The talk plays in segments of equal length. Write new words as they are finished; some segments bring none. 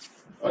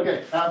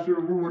Okay, after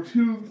World War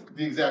II,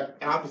 the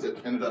exact opposite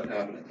ended up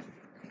happening.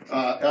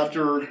 Hi,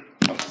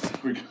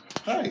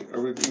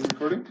 are we being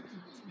recording?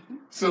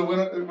 So when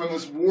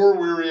this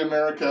war-weary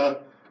America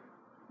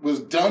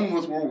was done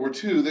with World War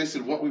II, they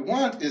said, what we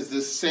want is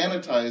this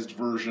sanitized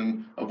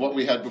version of what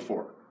we had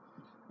before.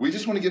 We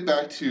just want to get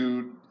back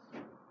to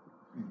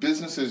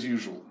business as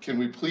usual. Can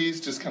we please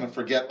just kind of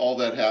forget all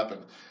that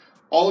happened?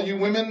 All you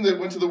women that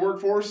went to the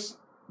workforce,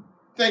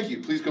 thank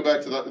you. Please go back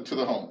to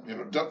the home.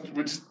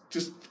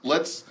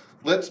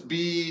 Let's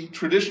be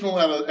traditional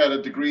at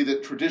a degree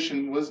that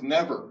tradition was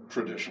never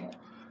traditional.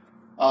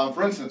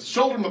 For instance,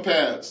 shoulder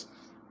pads.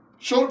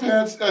 Shoulder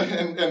pads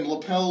and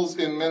lapels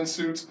in men's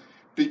suits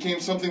became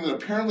something that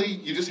apparently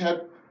you just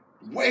had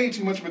way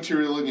too much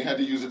material and you had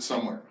to use it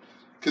somewhere.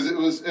 Because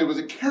it was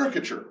a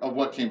caricature of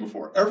what came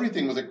before.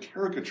 Everything was a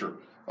caricature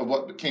of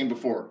what came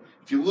before.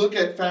 If you look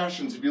at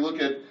fashions, if you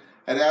look at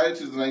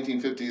attitudes of the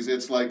 1950s,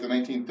 it's like the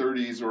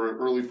 1930s or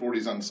early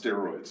 40s on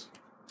steroids.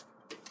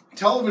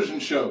 Television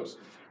shows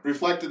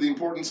reflected the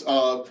importance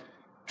of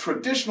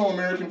traditional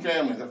American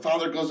family. The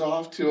father goes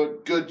off to a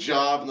good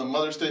job and the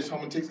mother stays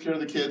home and takes care of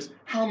the kids.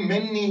 How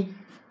many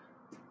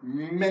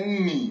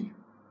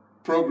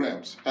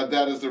programs had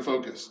that as their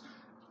focus?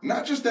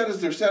 Not just that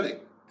as their setting,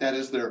 that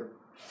is their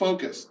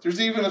focus. There's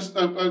even a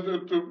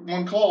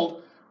one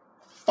called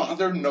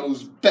Father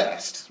Knows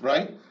Best,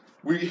 right?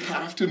 We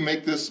have to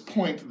make this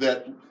point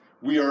that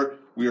we are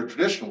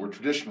traditional, we're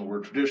traditional, we're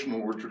traditional,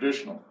 we're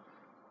traditional.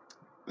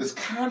 This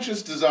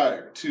conscious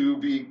desire to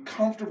be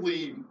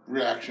comfortably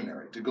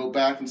reactionary, to go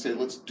back and say,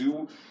 let's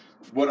do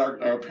what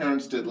our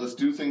parents did, let's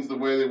do things the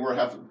way they were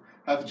half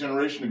a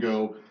generation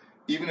ago,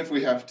 even if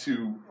we have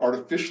to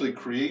artificially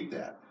create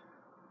that.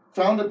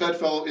 Found a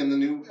bedfellow in the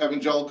new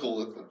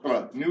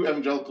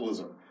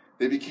evangelicalism.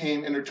 They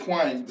became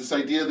intertwined. This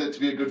idea that to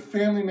be a good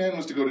family man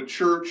was to go to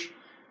church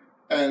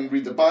and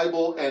read the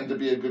Bible, and to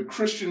be a good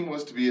Christian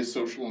was to be a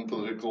social and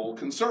political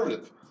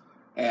conservative.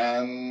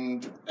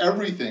 And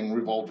everything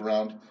revolved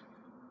around,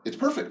 it's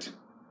perfect.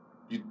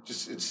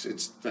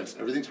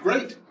 Everything's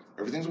great.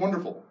 Everything's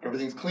wonderful.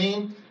 Everything's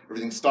clean.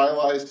 Everything's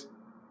stylized.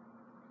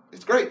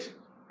 It's great.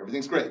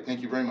 Everything's great.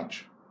 Thank you very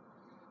much.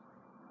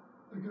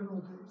 The good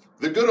old days.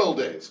 The good old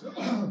days.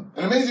 An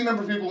amazing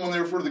number of people, when they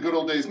refer to the good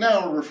old days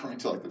now, are referring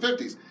to like the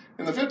 50s.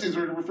 In the 50s,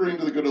 we're referring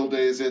to the good old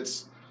days.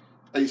 It's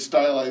a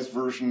stylized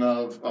version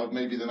of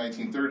maybe the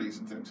 1930s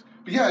and things.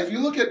 But yeah, if you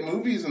look at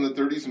movies in the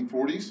 30s and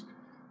 40s,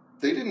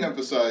 they didn't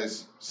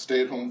emphasize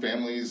stay-at-home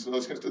families.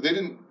 Those kinds of stuff. They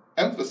didn't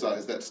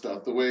emphasize that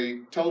stuff the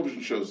way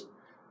television shows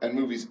and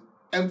movies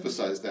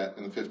emphasized that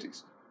in the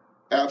 50s.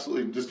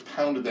 Absolutely just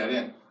pounded that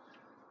in.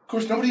 Of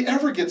course, nobody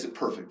ever gets it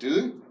perfect, do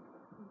they?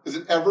 Is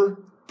it ever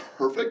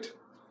perfect?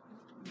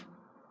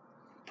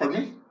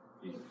 Pardon me?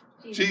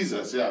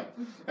 Jesus, yeah.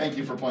 Thank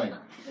you for playing.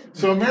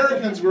 So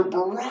Americans were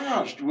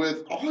barraged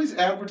with all these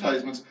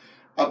advertisements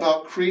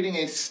about creating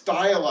a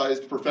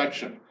stylized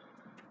perfection.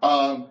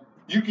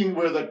 You can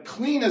wear the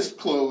cleanest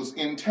clothes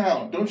in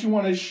town. Don't you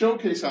want a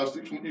showcase house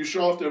that you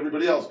show off to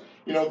everybody else?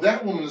 You know,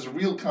 that woman is a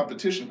real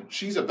competition, but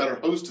she's a better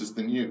hostess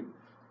than you.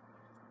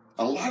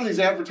 A lot of these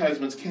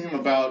advertisements came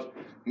about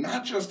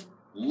not just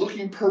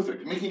looking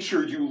perfect, making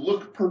sure you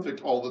look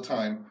perfect all the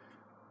time,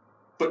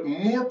 but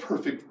more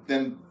perfect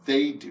than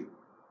they do,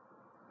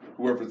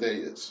 whoever they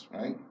is,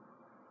 right?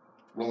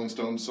 Rolling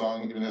Stones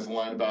song even has a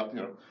line about,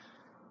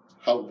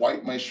 how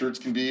white my shirts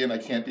can be and I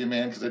can't be a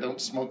man because I don't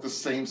smoke the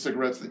same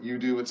cigarettes that you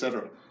do,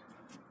 etc.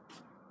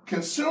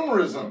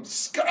 Consumerism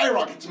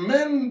skyrockets.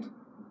 Men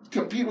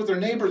compete with their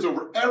neighbors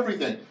over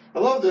everything. I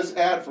love this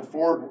ad for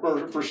Ford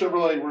or for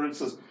Chevrolet where it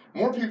says,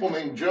 more people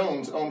named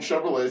Jones own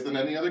Chevrolets than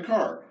any other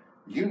car.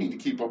 You need to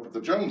keep up with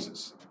the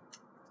Joneses.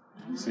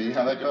 See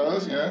how that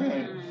goes?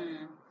 Yeah.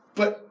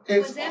 But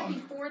was that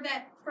before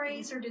that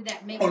phrase, or did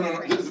that make the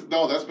phrase?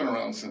 No, that's been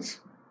around since,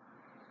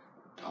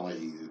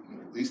 golly,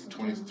 at least the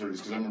 20s and 30s,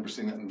 because I remember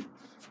seeing that in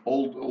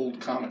old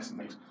comics and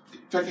things. In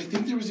fact, I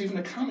think there was even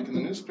a comic in the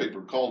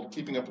newspaper called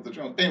Keeping Up with the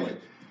Joneses. Anyway,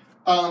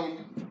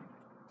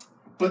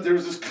 but there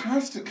was this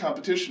constant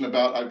competition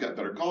about, I've got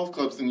better golf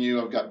clubs than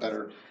you, I've got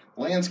better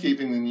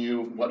landscaping than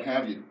you, what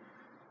have you.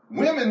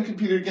 Women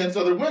competed against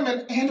other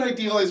women and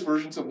idealized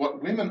versions of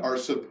what women are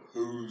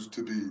supposed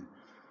to be.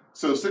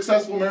 So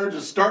successful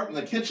marriages start in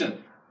the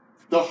kitchen.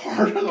 The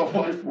harder the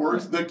wife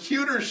works, the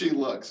cuter she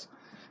looks.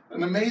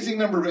 An amazing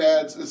number of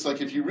ads. It's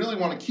like, if you really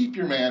want to keep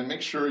your man,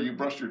 make sure you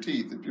brush your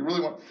teeth. If you really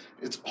want,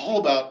 it's all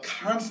about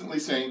constantly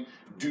saying,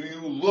 do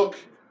you look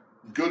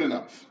good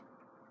enough?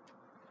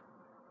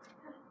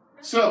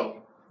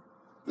 So,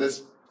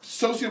 this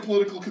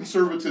sociopolitical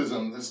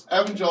conservatism, this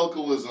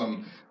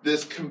evangelicalism,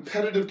 this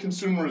competitive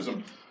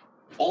consumerism,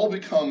 all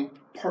become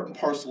part and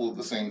parcel of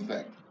the same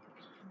thing.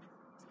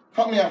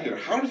 Help me out here.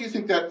 How do you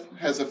think that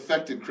has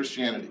affected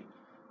Christianity?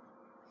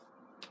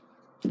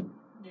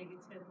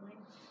 Negatively.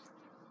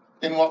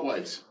 In what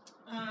ways?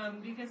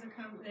 Because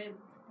it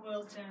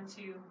boils down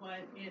to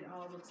what it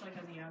all looks like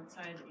on the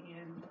outside,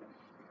 and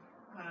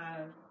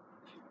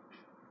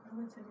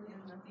relatively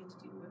has nothing to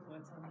do with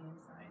what's on the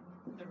inside.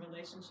 the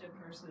relationship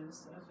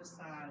versus a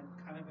facade,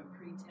 kind of a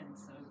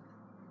pretense of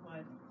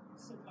what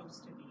it's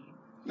supposed to be.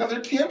 Now,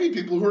 there can be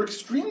people who are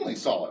extremely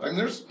solid. I mean,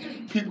 there's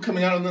people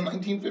coming out in the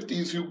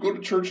 1950s who go to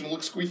church and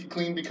look squeaky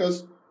clean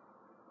because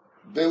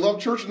they love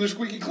church and they're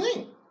squeaky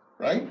clean,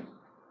 right?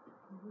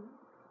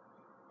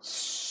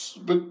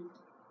 But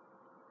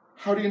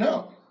how do you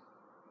know?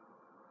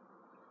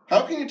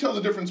 How can you tell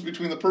the difference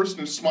between the person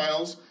who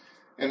smiles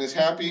and is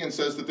happy and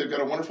says that they've got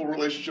a wonderful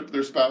relationship with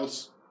their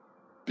spouse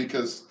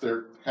because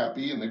they're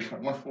happy and they've got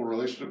a wonderful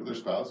relationship with their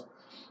spouse,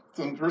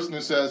 from the person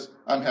who says,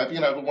 I'm happy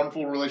and I have a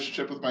wonderful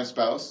relationship with my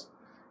spouse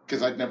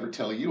because I'd never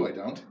tell you I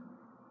don't?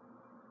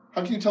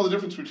 How can you tell the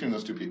difference between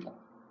those two people?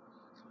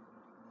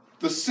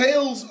 The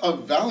sales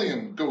of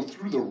Valium go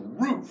through the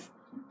roof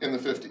in the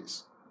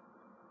 50s.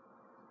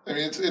 I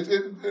mean,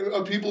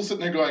 people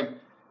sitting there going,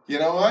 you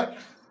know what?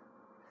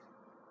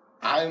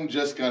 I'm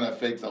just going to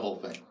fake the whole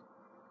thing.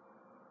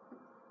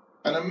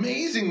 An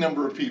amazing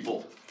number of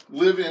people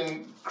live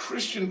in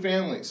Christian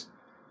families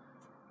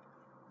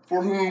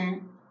for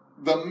whom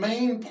the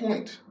main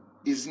point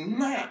is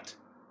not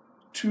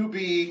to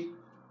be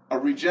a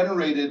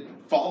regenerated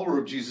follower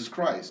of Jesus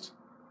Christ,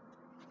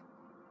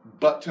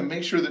 but to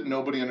make sure that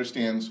nobody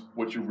understands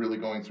what you're really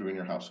going through in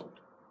your household.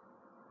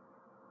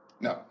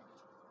 Now,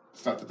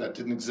 it's not that that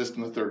didn't exist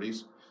in the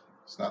 30s.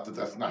 It's not that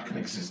that's not going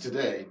to exist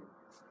today.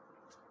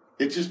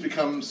 It just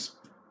becomes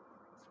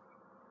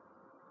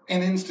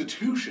an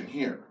institution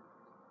here.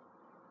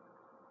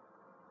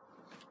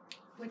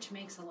 Which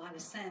makes a lot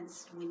of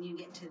sense when you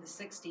get to the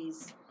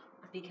 60s,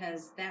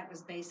 because that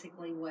was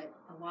basically what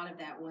a lot of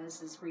that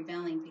was, is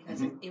rebelling,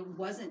 because it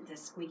wasn't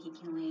this squeaky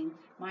clean.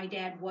 My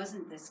dad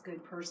wasn't this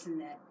good person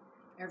that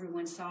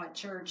everyone saw at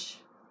church,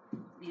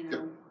 you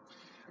know,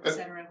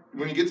 etc.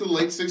 When you get to the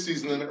late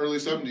 60s and then the early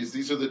 70s,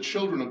 these are the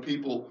children of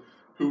people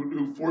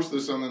who force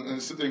this on them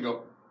and sit there and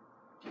go,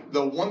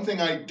 the one thing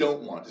I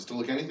don't want is to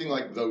look anything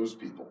like those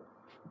people.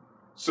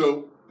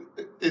 So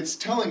it's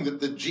telling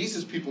that the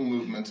Jesus People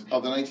movement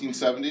of the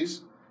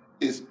 1970s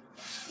is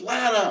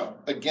flat out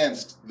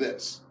against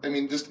this. I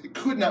mean, just it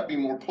could not be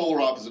more polar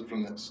opposite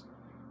from this.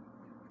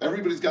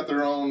 Everybody's got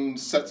their own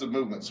sets of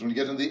movements. When you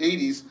get into the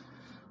 80s,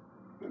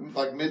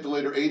 like mid to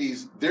later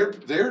 80s,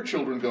 their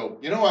children go,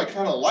 you know, I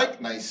kind of like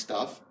nice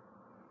stuff.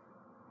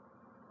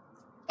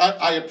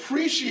 I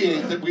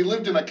appreciate that we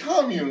lived in a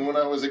commune when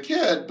I was a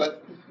kid,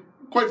 but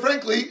quite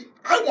frankly,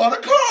 I want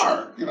a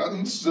car, you know.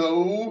 And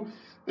so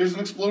there's an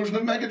explosion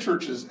of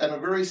megachurches and a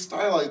very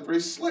stylized,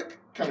 very slick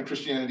kind of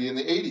Christianity in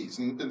the 80s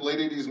and the late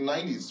 80s and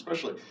 90s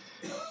especially.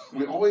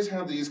 We always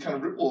have these kind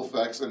of ripple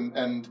effects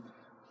and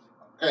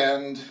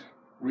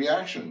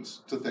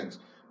reactions to things.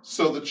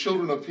 So the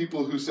children of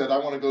people who said, I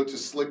want to go to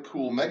slick,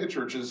 cool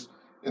megachurches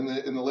in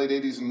the late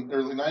 80s and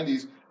early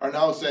 90s are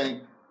now saying,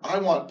 I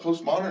want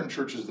postmodern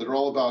churches that are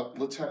all about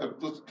let's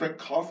drink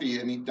coffee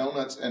and eat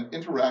donuts and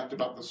interact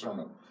about the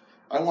sermon.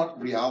 I want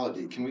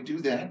reality. Can we do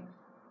that?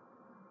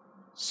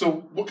 So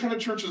what kind of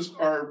churches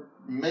are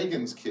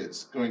Megan's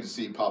kids going to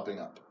see popping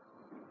up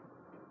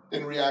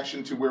in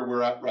reaction to where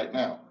we're at right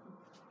now?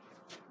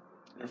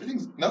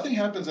 Nothing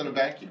happens in a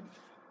vacuum.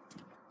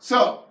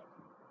 So,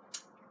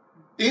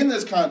 in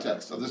this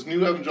context of this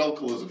new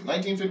evangelicalism,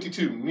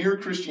 1952, Mere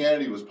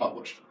Christianity was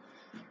published.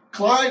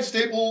 Clive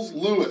Staples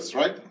Lewis,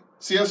 right?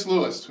 C.S.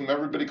 Lewis, whom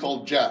everybody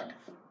called Jack.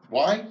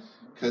 Why?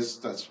 Because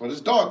that's what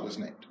his dog was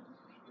named.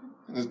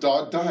 And his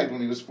dog died when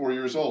he was 4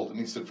 years old, and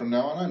he said, from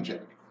now on, I'm Jack.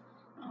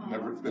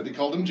 Everybody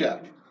called him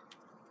Jack.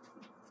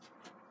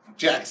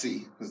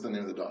 Jaxie is the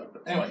name of the dog.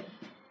 But anyway,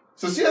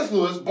 so C.S.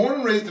 Lewis, born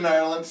and raised in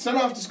Ireland, sent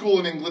off to school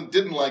in England,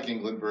 didn't like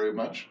England very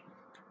much.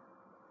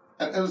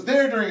 And it was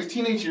there during his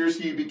teenage years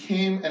he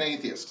became an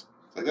atheist.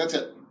 Like, that's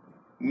it.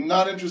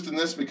 Not interested in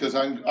this because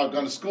I've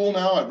gone to school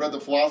now, I've read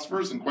the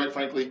philosophers, and quite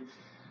frankly,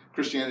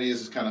 Christianity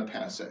is kind of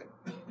passé.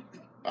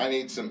 I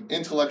need some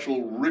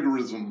intellectual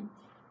rigorism,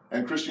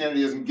 and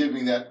Christianity isn't giving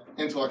me that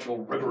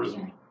intellectual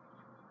rigorism.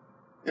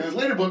 In his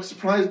later book,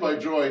 Surprised by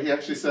Joy, he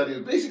actually said he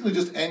was basically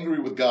just angry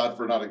with God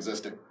for not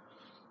existing.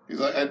 He's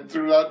like,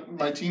 throughout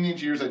my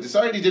teenage years, I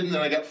decided he didn't,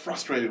 and I got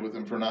frustrated with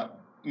him for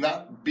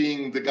not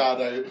being the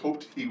God I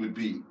hoped he would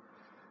be.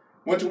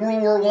 Went to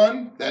World War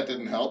I, that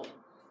didn't help.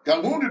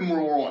 Got wounded in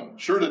World War I,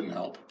 sure didn't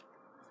help.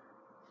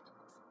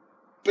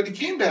 But he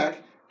came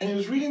back, and he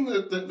was reading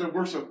the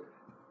works of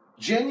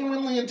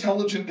genuinely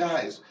intelligent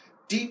guys,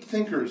 deep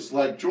thinkers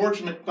like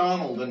George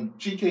MacDonald and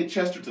G.K.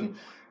 Chesterton.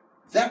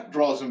 That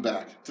draws him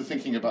back to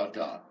thinking about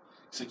God.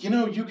 He's like, you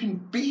know, you can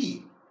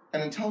be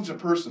an intelligent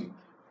person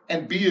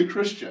and be a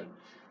Christian.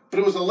 But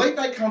it was a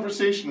late-night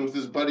conversation with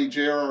his buddy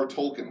J.R.R.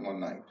 Tolkien one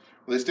night,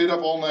 where they stayed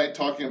up all night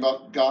talking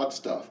about God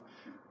stuff.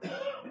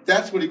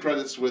 That's what he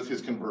credits with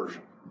his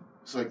conversion.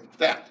 It's like,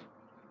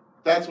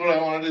 that's what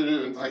I wanted to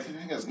do. I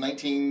think it was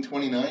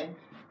 1929.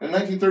 In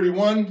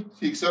 1931,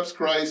 he accepts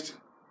Christ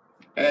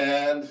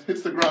and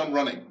hits the ground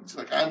running. He's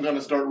like, I'm going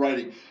to start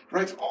writing. He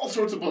writes all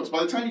sorts of books.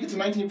 By the time you get to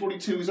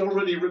 1942, he's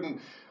already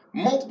written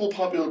multiple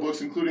popular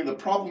books, including The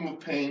Problem of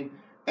Pain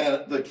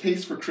and The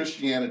Case for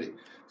Christianity.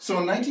 So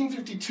in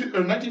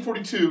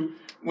 1942,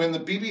 when the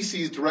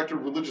BBC's director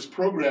of religious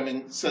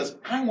programming says,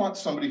 I want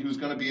somebody who's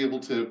going to be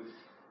able to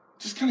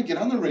just kind of get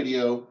on the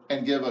radio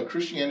and give a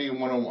Christianity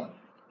 101.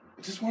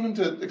 I just want him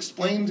to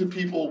explain to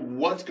people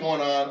what's going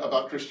on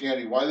about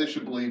Christianity, why they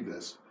should believe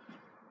this.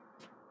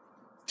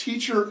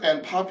 Teacher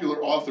and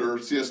popular author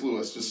C.S.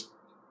 Lewis just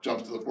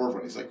jumps to the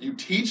forefront. He's like, you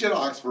teach at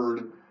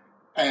Oxford,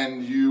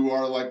 and you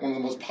are like one of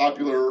the most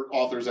popular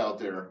authors out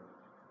there.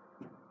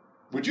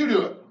 Would you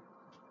do it?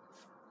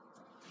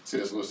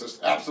 C.S. Lewis says,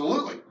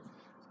 absolutely.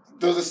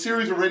 There's a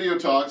series of radio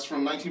talks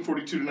from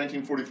 1942 to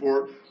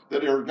 1944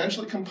 that are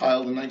eventually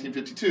compiled in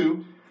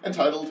 1952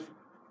 entitled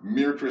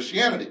Mere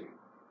Christianity,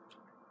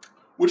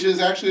 which is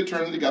actually a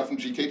term that he got from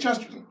G.K.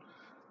 Chesterton.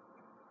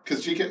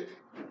 Because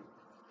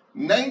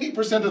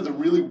 90% of the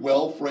really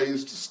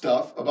well-phrased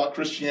stuff about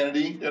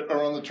Christianity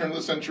around the turn of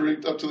the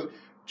century up to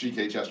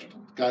G.K.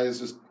 Chesterton. The guy is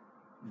just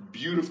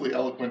beautifully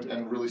eloquent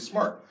and really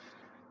smart.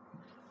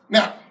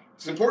 Now,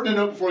 it's important to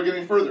note before I get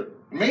any further,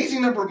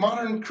 amazing number of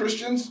modern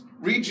Christians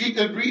read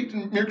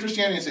Mere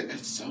Christianity and say,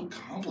 it's so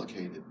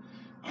complicated.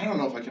 I don't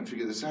know if I can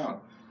figure this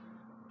out.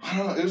 I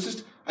don't know. It was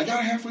just, I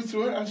got halfway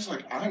through it, I'm just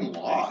like, I'm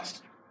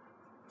lost.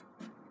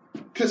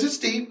 Because it's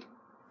deep,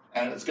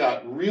 and it's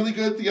got really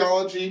good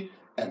theology,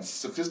 and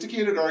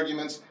sophisticated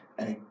arguments,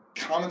 and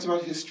comments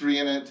about history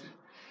in it.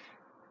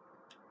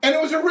 And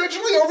it was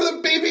originally over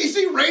the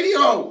BBC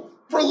radio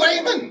for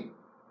laymen.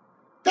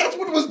 That's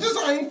what it was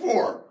designed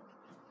for.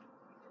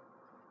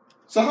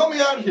 So help me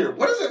out here.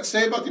 What does that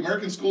say about the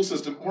American school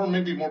system, or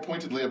maybe more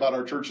pointedly about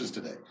our churches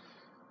today?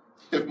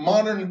 If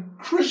modern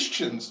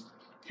Christians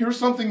hear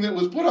something that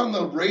was put on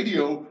the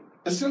radio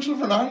essentially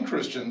for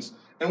non-Christians,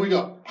 and we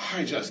go,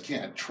 I just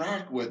can't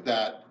track with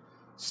that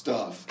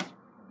stuff.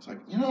 It's like,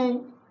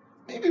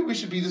 maybe we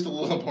should be just a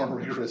little more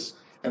rigorous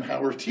in how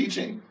we're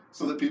teaching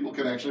so that people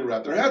can actually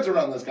wrap their heads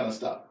around this kind of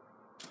stuff.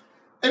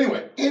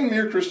 Anyway, in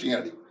Mere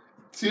Christianity,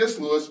 C.S.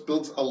 Lewis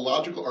builds a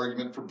logical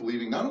argument for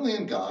believing not only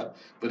in God,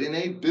 but in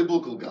a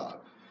biblical God.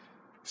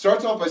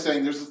 Starts off by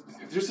saying there's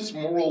this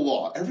moral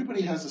law.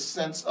 Everybody has a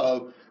sense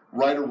of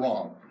right or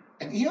wrong.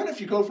 And even if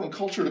you go from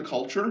culture to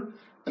culture,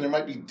 and there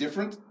might be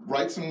different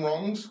rights and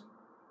wrongs,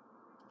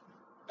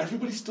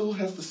 everybody still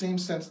has the same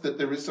sense that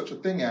there is such a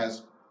thing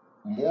as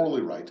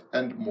morally right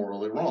and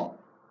morally wrong.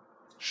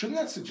 Shouldn't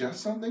that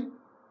suggest something?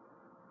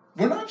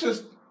 We're not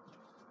just,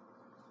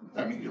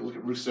 you look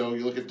at Rousseau,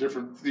 you look at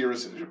different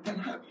theorists, we're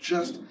not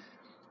just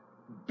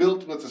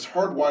built with this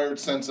hardwired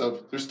sense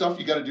of there's stuff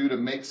you got to do to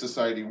make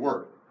society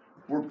work.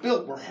 We're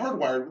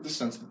hardwired with the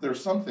sense that there are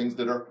some things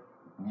that are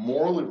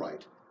morally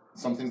right,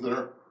 some things that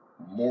are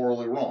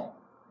morally wrong.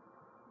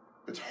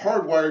 It's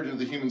hardwired into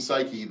the human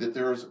psyche that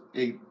there is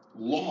a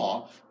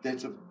law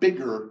that's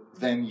bigger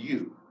than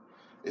you.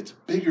 It's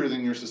bigger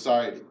than your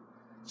society.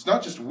 It's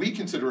not just we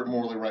consider it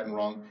morally right and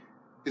wrong,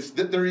 it's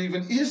that there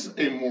even is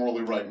a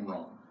morally right and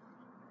wrong.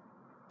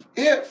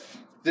 If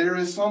there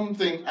is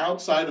something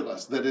outside of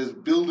us that is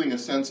building a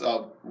sense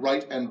of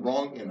right and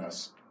wrong in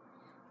us,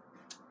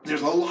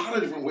 there's a lot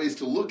of different ways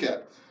to look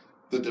at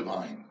the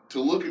divine, to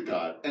look at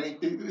God. And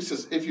he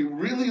says, if you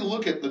really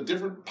look at the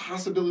different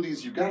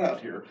possibilities you got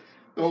out here,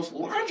 the most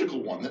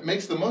logical one that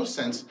makes the most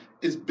sense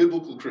is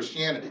biblical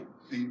Christianity.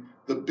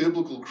 The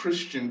biblical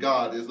Christian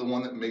God is the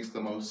one that makes the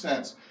most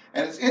sense.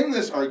 And it's in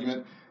this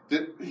argument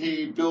that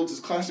he builds his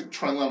classic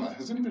trilemma.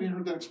 Has anybody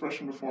heard that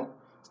expression before?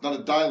 It's not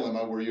a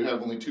dilemma where you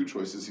have only two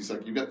choices. He's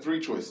like, you've got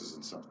three choices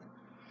in something.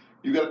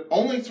 You've got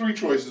only three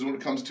choices when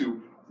it comes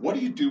to what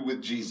do you do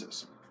with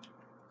Jesus?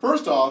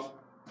 First off,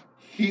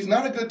 he's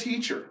not a good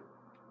teacher.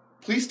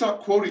 Please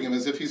stop quoting him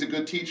as if he's a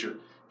good teacher.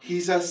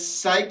 He's a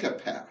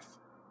psychopath,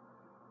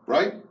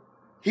 right?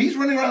 He's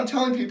running around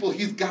telling people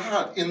he's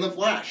God in the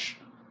flesh.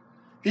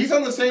 He's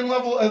on the same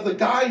level as the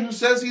guy who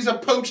says he's a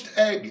poached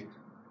egg,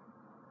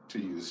 to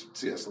use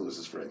C.S.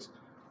 Lewis's phrase.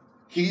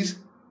 He's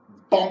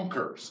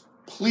bonkers.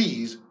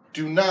 Please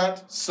do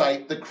not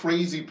cite the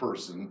crazy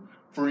person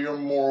for your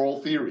moral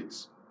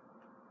theories.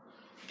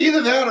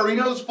 Either that or he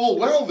knows full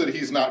well that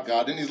he's not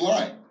God and he's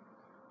lying.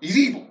 He's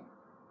evil,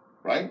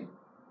 right?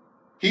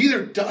 He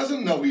either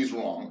doesn't know he's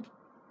wrong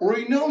or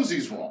he knows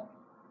he's wrong.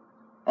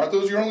 Aren't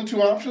those your only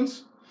two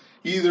options?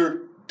 He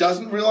either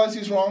doesn't realize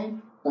he's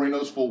wrong or he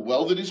knows full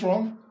well that he's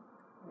wrong.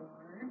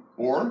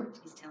 Or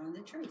he's telling the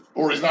truth.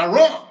 Or he's not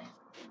wrong.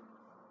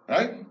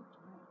 Right?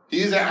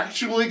 He's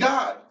actually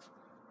God.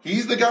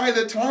 He's the guy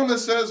that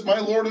Thomas says, my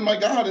Lord and my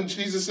God, and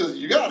Jesus says,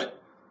 you got it.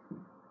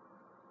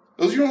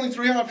 Those are your only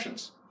three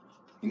options.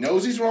 He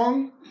knows he's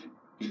wrong.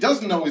 He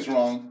doesn't know he's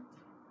wrong.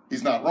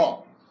 He's not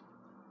wrong.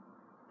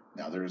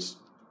 Now, there's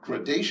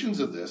gradations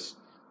of this,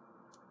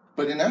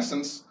 but in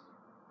essence,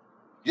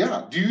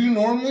 yeah. Do you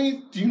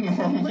normally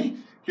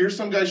hear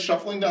some guy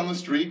shuffling down the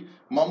street,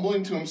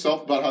 mumbling to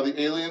himself about how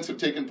the aliens have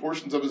taken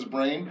portions of his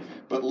brain,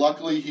 but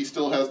luckily he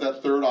still has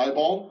that third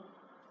eyeball,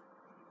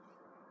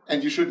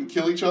 and you shouldn't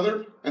kill each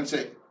other, and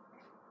say,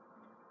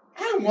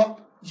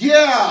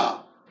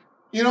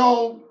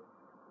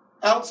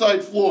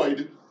 outside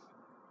Floyd,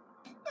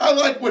 I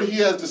like what he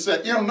has to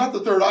say. Not the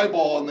third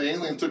eyeball and the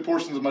aliens took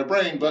portions of my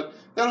brain, but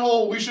That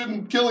whole we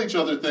shouldn't kill each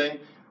other thing,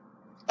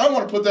 I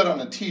want to put that on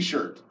a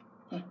t-shirt.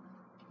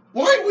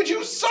 Why would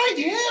you cite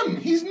him?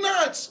 He's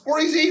nuts, or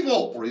he's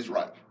evil, or he's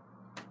right.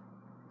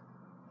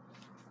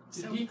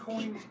 Did he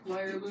coin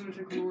liar,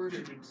 lunatic, lord, or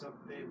did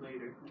something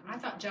later? I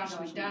thought Josh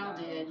McDowell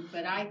did,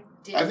 but I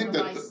didn't I think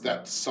realize.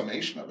 that's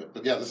summation of it.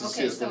 But yeah, this is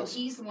Okay, C.S. so Lewis.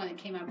 he's the one that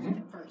came up with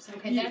it first.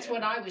 Okay, that's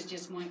what I was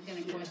just going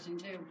to question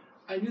too.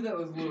 I knew that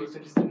was Lewis, I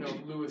just didn't know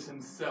if Lewis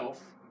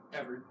himself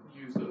ever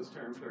used those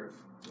terms, or if...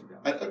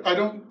 I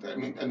don't, I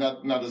mean, and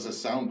not as a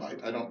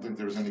soundbite, I don't think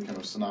there was any kind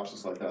of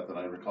synopsis like that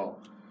I recall.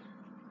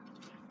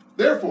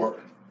 Therefore,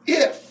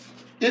 if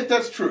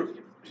that's true,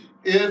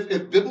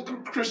 if biblical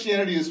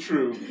Christianity is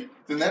true,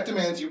 then that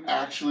demands you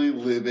actually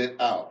live it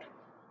out.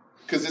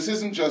 Because this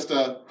isn't just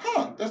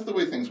that's the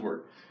way things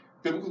work.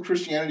 Biblical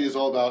Christianity is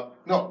all about,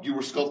 no, you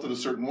were sculpted a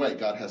certain way.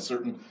 God has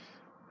certain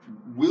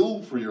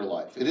will for your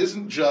life. It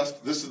isn't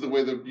just, this is the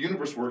way the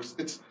universe works.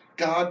 It's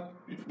God,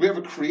 we have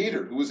a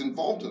creator who is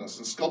involved in us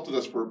and sculpted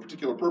us for a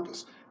particular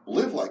purpose.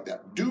 Live like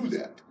that. Do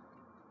that.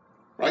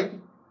 Right?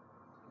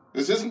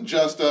 This isn't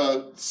just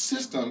a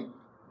system.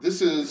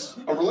 This is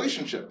a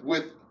relationship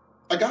with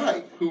a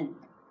guy who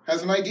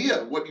has an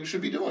idea of what you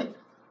should be doing.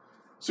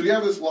 So you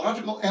have this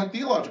logical and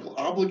theological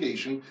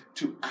obligation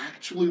to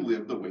actually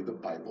live the way the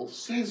Bible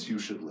says you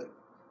should live.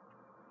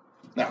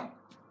 Now,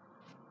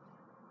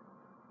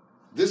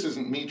 this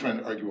isn't me trying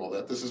to argue all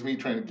that. This is me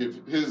trying to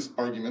give his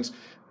arguments.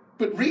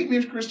 But read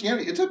Mere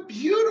Christianity. It's a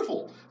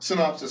beautiful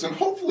synopsis. And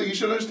hopefully you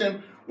should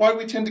understand why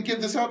we tend to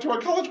give this out to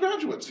our college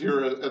graduates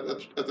here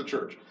at the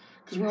church.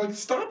 Because we're like,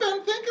 stop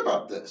and think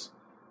about this.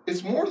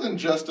 It's more than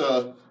just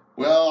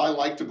I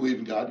like to believe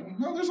in God.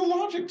 No, there's a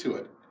logic to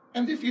it.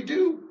 And if you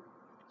do,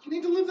 you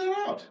need to live that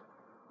out.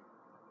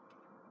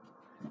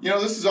 You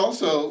know, this is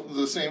also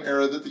the same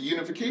era that the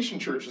Unification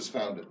Church is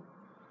founded.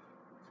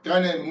 A guy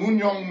named Moon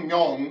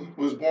Young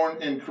was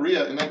born in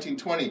Korea in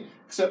 1920,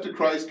 accepted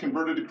Christ,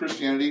 converted to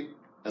Christianity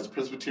as a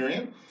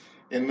Presbyterian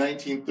in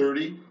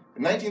 1930.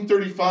 In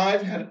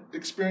 1935, had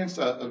experienced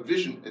a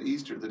vision at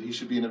Easter that he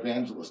should be an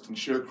evangelist and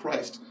share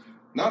Christ,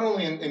 not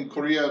only in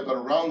Korea, but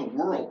around the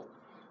world.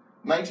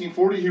 In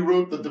 1940, he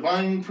wrote The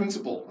Divine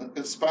Principle,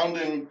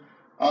 expounding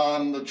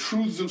on the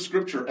truths of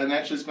Scripture, and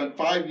actually spent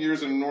 5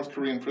 years in a North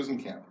Korean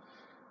prison camp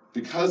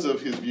because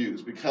of his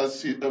views,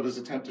 because of his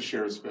attempt to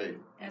share his faith.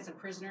 As a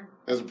prisoner?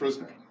 As a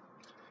prisoner.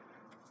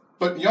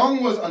 But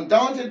Young was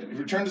undaunted, he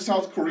returned to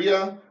South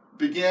Korea,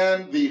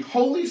 began the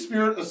Holy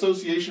Spirit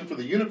Association for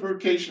the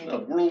Unification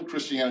of World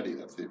Christianity.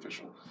 That's the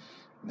official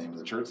name of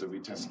the church that we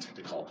tend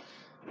to call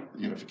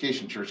the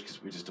Unification Church,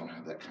 because we just don't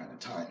have that kind of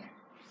time.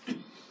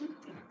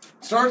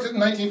 Starts in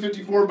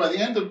 1954. By the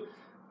end of...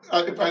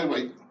 by the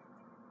way,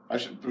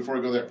 before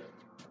I go there,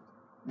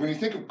 when you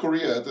think of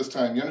Korea at this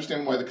time, you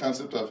understand why the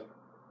concept of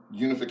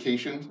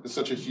unification is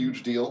such a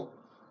huge deal?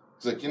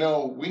 It's like,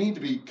 we need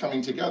to be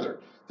coming together.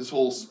 This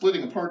whole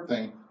splitting apart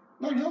thing,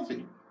 not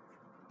healthy.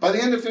 By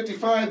the end of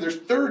 55, there's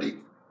 30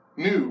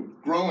 new,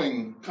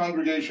 growing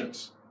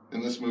congregations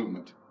in this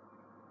movement.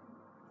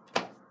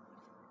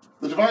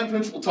 The Divine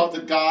Principle taught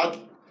that God,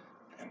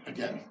 and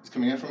again, he's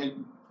coming in from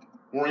an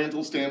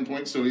Oriental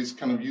standpoint, so he's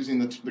kind of using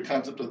the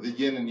concept of the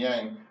yin and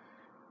yang,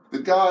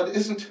 that God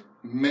isn't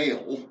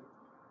male.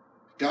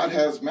 God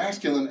has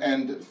masculine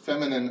and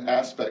feminine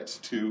aspects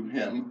to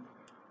him.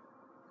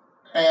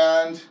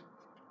 And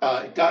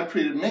God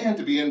created man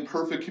to be in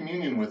perfect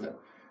communion with him.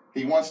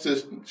 He wants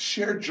to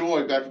share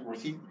joy back and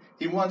forth.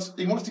 He wants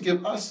to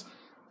give us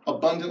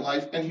abundant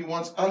life, and he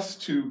wants us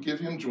to give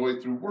him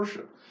joy through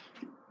worship.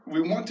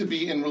 We want to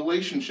be in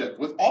relationship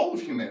with all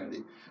of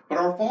humanity. But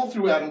our fall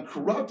through Adam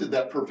corrupted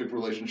that perfect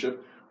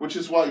relationship, which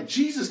is why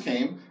Jesus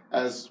came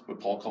as what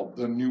Paul called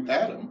the new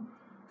Adam,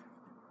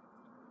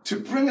 to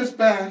bring us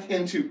back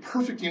into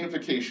perfect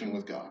unification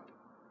with God.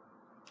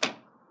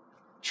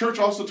 Church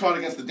also taught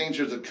against the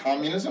dangers of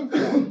communism,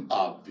 for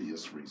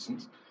obvious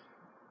reasons.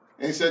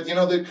 And he said,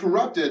 they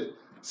corrupted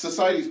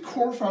society's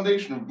core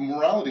foundation of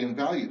morality and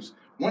values.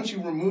 Once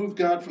you remove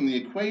God from the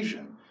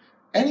equation,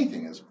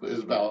 anything is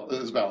valid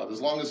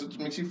as long as it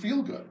makes you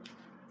feel good.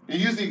 He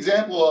used the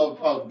example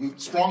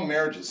of strong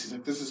marriages. He's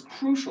like, this is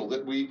crucial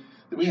that we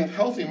have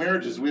healthy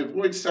marriages. We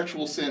avoid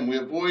sexual sin. We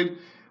avoid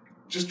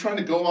just trying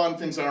to go on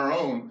things on our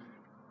own,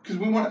 because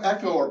we want to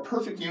echo our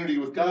perfect unity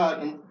with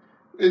God, and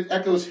it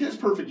echoes his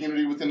perfect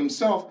unity within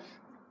himself.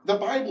 The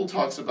Bible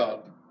talks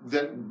about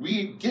that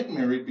we get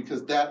married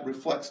because that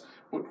reflects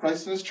what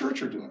Christ and his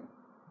church are doing.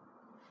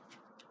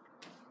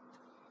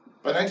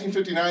 By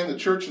 1959, the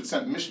church had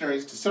sent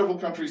missionaries to several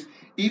countries,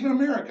 even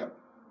America.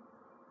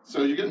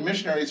 So you get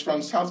missionaries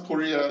from South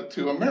Korea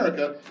to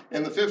America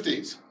in the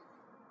 50s.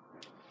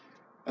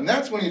 And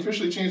that's when he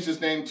officially changed his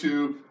name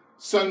to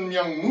Sun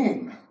Myung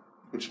Moon,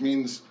 which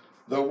means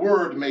the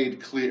word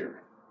made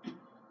clear.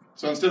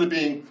 So instead of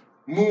being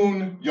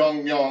Moon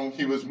Young Young,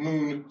 he was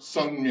Moon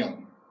Sun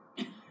Myung.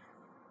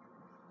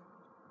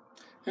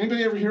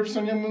 Anybody ever hear of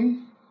Sun Myung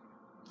Moon?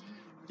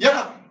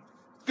 Yeah.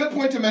 Good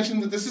point to mention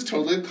that this is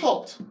totally a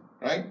cult,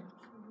 right?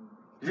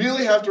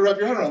 Really have to wrap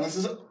your head around this.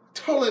 This is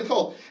totally a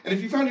cult. And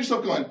if you found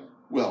yourself going,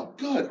 Well,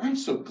 good. I'm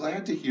so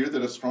glad to hear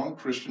that a strong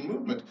Christian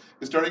movement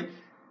is starting.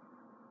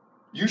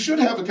 You should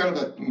have a kind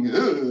of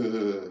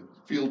a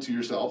feel to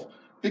yourself,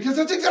 because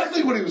that's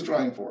exactly what he was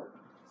trying for.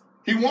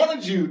 He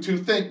wanted you to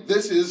think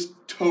this is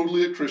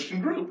totally a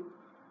Christian group.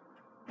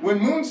 When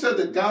Moon said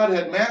that God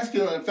had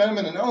masculine and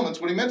feminine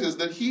elements, what he meant is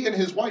that he and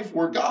his wife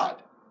were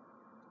God.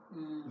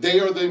 They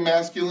are the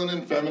masculine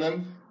and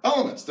feminine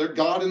elements. They're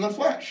God in the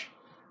flesh.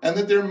 And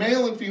that they're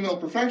male and female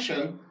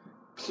perfection,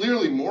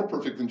 clearly more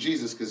perfect than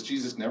Jesus, because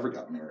Jesus never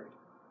got married.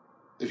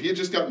 If he had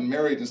just gotten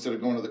married instead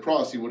of going to the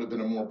cross, he would have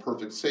been a more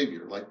perfect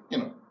Savior, like,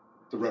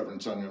 the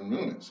Reverend Sun Myung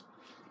Moon is.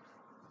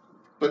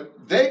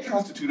 But they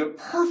constitute a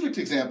perfect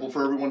example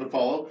for everyone to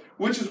follow,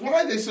 which is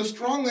why they so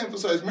strongly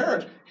emphasize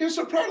marriage. He was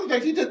so proud of the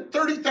fact he did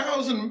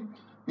 30,000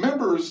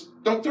 members.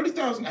 No,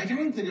 30,000. I don't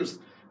even think it was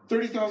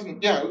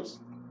 30,000. Yeah,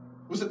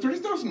 was it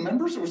 30,000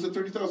 members or was it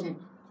 30,000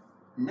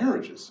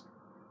 marriages?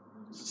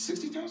 Was it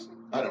 60,000?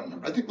 I don't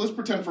remember. I think let's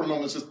pretend for a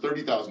moment it's just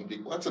 30,000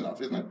 people. That's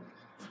enough, isn't it?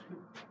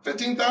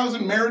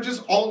 15,000 marriages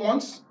all at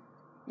once?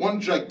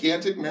 One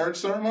gigantic marriage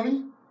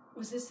ceremony?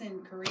 Was this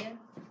in Korea?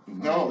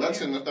 No,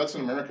 that's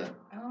in America.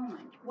 Oh my!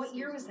 What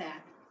year was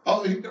that?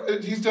 Oh,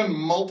 he's done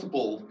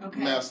multiple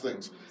mass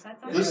things. I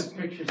thought There's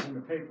pictures in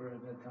the paper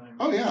at that time.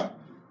 Oh yeah,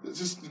 it's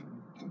just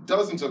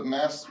dozens of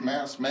mass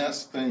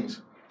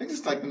things. I think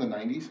it's like in the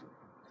 90s.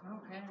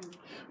 Okay.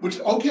 Which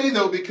okay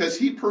though, because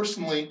he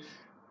personally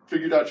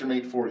figured out your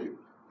mate for you.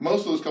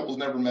 Most of those couples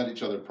never met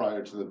each other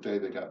prior to the day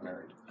they got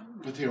married,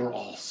 but they were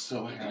all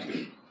so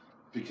happy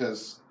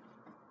because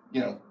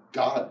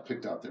God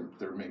picked out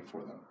their mate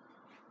for them.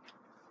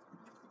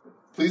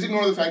 Please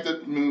ignore the fact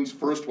that Moon's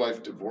first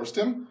wife divorced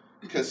him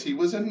because he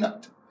was a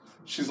nut.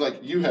 She's like,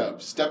 you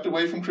have stepped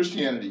away from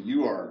Christianity.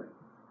 You are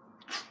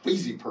a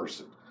crazy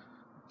person.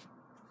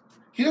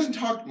 He doesn't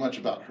talk much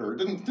about her.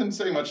 Didn't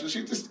say much.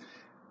 She just,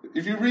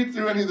 if you read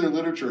through any of their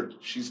literature,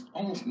 she's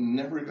almost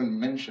never even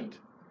mentioned.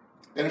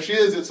 And if she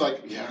is, it's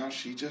like, yeah,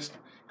 she just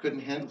couldn't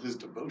handle his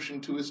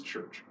devotion to his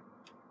church.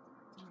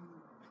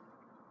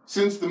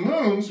 Since the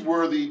Moons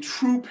were the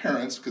true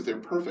parents, because they're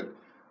perfect,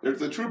 they're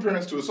the true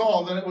parents to us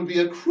all, then it would be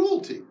a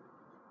cruelty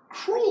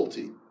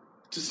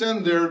to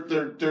send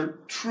their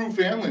true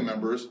family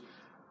members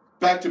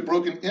back to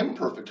broken,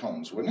 imperfect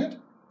homes, wouldn't it?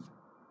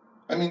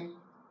 I mean,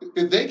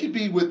 if they could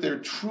be with their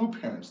true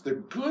parents, their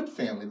good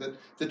family,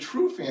 the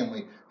true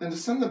family, then to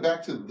send them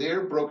back to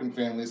their broken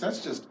families,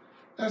 that's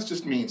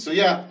just mean. So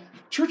yeah,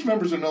 church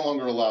members are no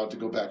longer allowed to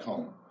go back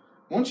home.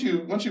 Once you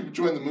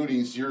join the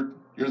Moonies, you're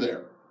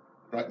there,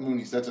 right?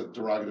 Moonies, that's a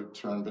derogative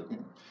term,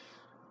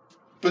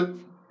 but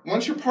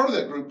once you're part of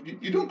that group,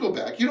 you don't go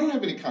back. You don't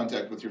have any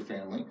contact with your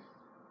family.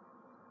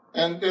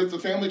 And if the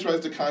family tries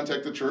to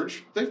contact the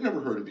church, they've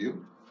never heard of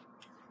you.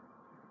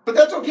 But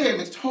that's okay. It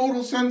makes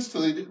total sense to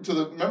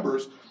the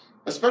members,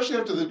 especially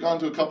after they've gone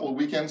to a couple of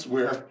weekends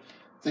where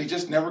they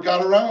just never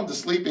got around to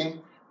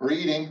sleeping or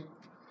eating,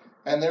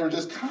 and they were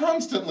just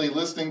constantly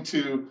listening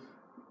to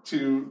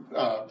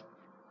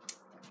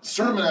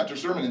sermon after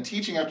sermon and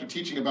teaching after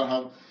teaching about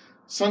how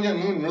Sun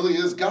Myung Moon really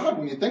is God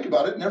when you think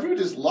about it, and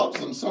everybody just loves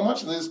him so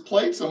much, and they just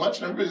played so much,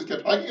 and everybody just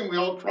kept hugging him. We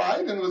all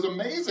cried, and it was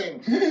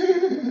amazing.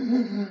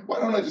 Why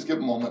don't I just give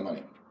them all my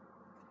money?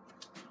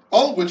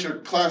 All of which are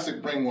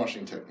classic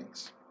brainwashing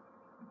techniques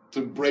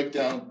to break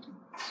down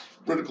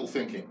critical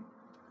thinking.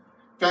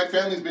 In fact,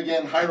 families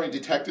began hiring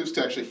detectives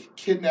to actually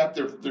kidnap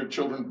their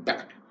children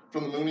back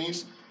from the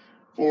Moonies,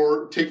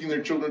 or taking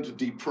their children to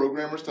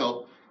deprogrammers to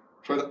help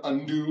try to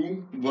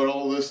undo what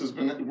all this has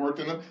been worked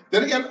in them.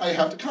 Then again, I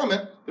have to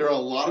comment, there are a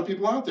lot of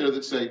people out there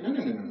that say, no,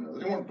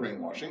 they weren't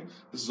brainwashing.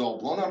 This is all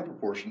blown out of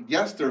proportion.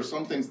 Yes, there are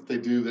some things that they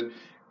do that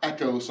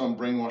echo some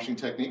brainwashing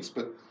techniques,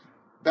 but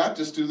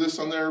Baptists do this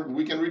on their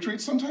weekend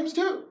retreats sometimes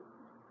too.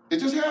 It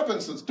just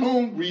happens. So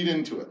don't read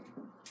into it.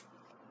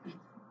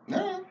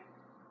 No.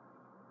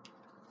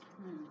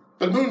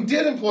 But Moon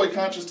did employ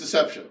conscious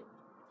deception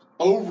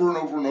over and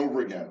over and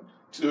over again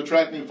to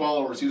attract new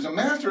followers. He was a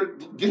master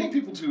at getting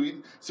people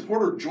to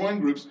support or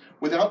join groups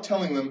without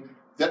telling them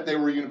that they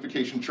were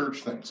Unification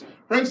Church things.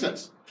 For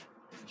instance,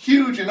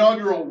 huge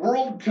inaugural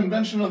World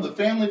Convention of the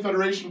Family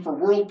Federation for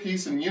World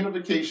Peace and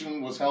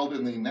Unification was held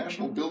in the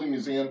National Building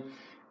Museum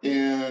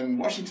in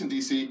Washington,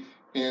 D.C.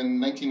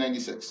 in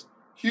 1996.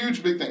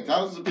 Huge, big thing.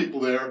 Thousands of people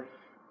there.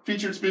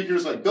 Featured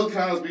speakers like Bill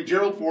Cosby,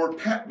 Gerald Ford,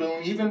 Pat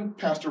Boone, even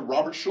Pastor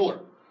Robert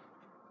Schuller,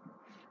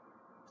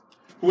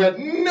 who had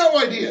no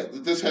idea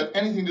that this had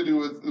anything to do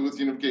with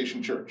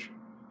Unification Church.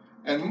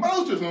 And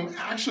most of whom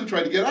actually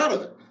tried to get out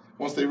of it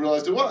once they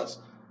realized it was.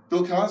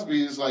 Bill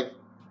Cosby is like,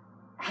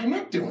 I'm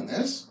not doing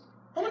this.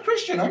 I'm a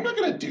Christian. I'm not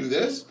going to do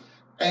this.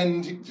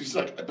 And he's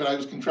like, but I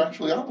was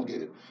contractually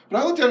obligated.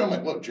 But I looked at him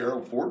like, what,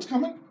 Gerald Ford's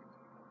coming?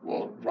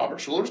 Well, Robert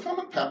Schuller's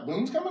coming? Pat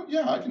Boone's coming?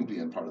 Yeah, I can be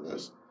in part of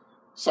this.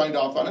 Signed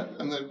off on it.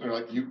 And then they're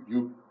like,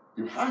 you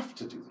have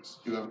to do this.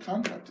 You have a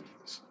contract to do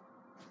this.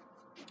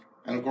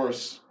 And of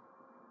course,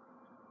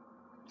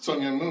 Sun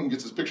Myung Moon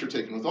gets his picture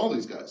taken with all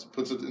these guys,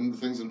 puts it in the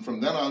things, and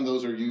from then on,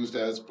 those are used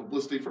as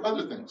publicity for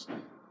other things.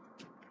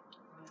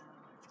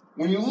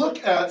 When you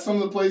look at some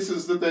of the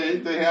places that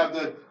they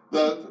have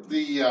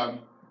the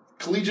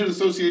Collegiate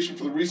Association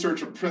for the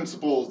Research of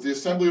Principles, the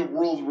Assembly of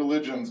World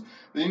Religions,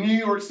 the New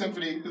York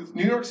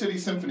City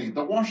Symphony,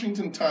 the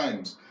Washington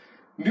Times,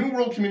 New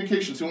World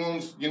Communications, who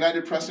owns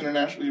United Press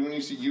International, when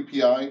you see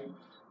UPI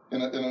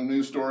in a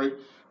news story,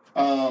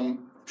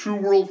 True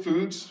World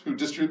Foods, who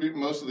distribute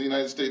most of the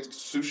United States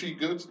sushi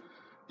goods.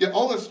 Yeah,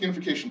 all that's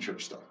Unification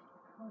Church stuff.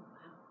 Oh, wow.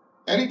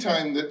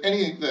 Anytime that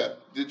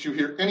that you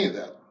hear any of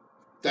that,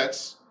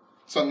 that's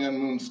Sun Myung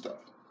Moon stuff.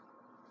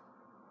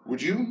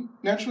 Would you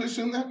naturally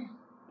assume that?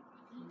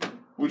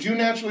 Would you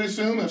naturally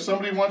assume if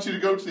somebody wants you to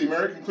go to the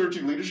American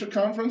Clergy Leadership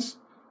Conference,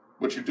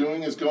 what you're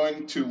doing is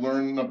going to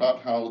learn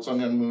about how Sun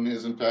Myung Moon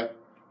is in fact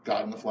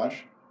God in the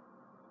flesh?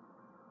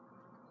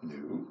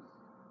 No.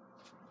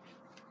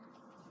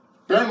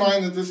 Bear in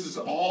mind that this is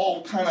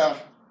all kind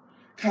of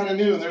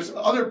new, and there's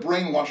other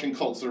brainwashing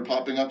cults that are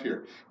popping up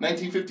here.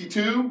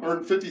 1952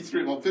 or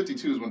 53, well,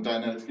 52 is when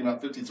Dianetics came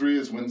out. 53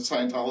 is when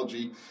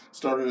Scientology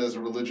started as a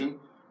religion,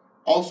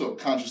 also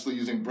consciously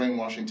using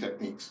brainwashing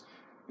techniques.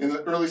 In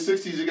the early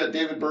 60s, you got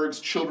David Berg's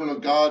Children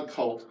of God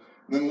cult,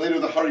 and then later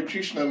the Hare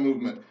Krishna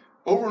movement.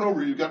 Over and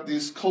over, you've got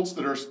these cults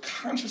that are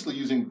consciously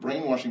using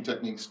brainwashing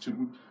techniques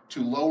to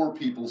lower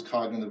people's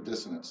cognitive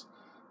dissonance,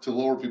 to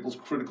lower people's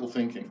critical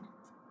thinking,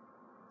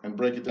 and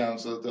break it down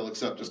so that they'll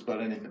accept just about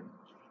anything.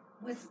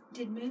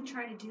 Did Moon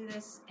try to do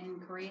this in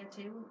Korea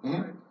too? Mm-hmm.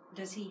 Or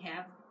does he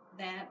have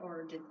that,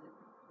 or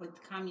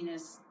with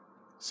communists?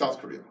 South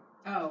Korea.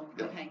 Oh,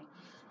 Yeah. okay.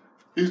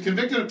 He was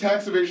convicted of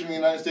tax evasion in the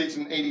United States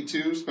in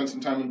 1982, spent some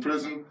time in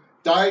prison,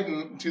 died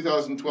in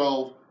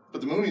 2012,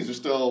 but the Moonies are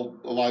still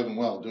alive and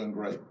well, doing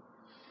great.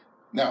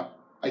 Now,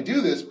 I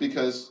do this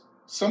because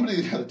somebody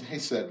the other day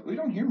said, we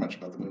don't hear much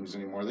about the Moonies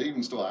anymore. Are they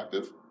even still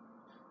active?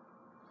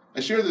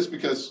 I share this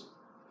because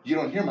you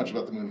don't hear much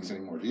about the Moonies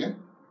anymore, do you?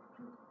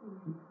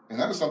 And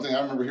that was something I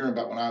remember hearing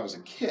about when I was a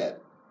kid.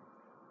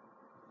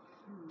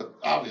 But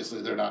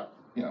obviously they're not,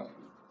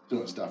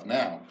 doing stuff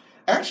now.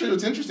 Actually,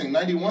 what's interesting, in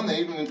 91, they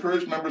even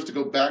encouraged members to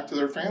go back to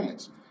their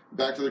families,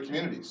 back to their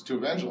communities, to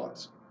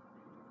evangelize.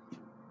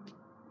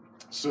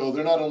 So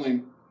they're not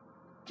only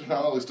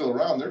still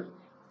around,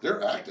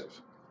 they're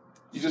active.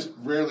 You just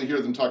rarely hear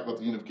them talk about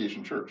the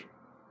Unification Church.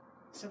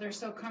 So they're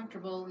so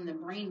comfortable in the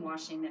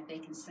brainwashing that they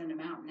can send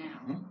them out now.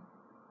 Mm-hmm.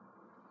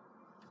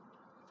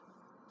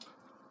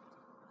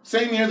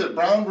 Same year that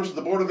Brown versus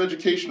the Board of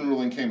Education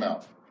ruling came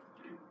out.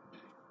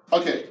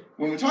 Okay,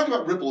 when we talk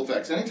about ripple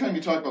effects, anytime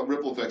you talk about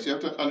ripple effects, you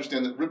have to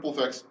understand that ripple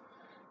effects,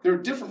 there are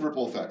different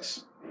ripple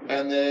effects,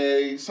 and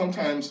they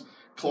sometimes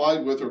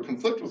collide with or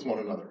conflict with one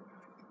another.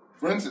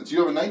 For instance,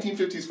 you have a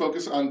 1950s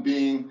focus on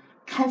being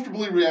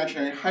comfortably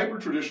reactionary,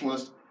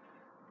 hyper-traditionalist,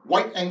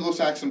 white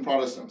Anglo-Saxon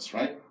Protestants,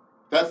 right?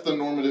 That's the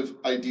normative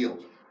ideal.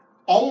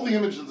 All of the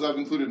images I've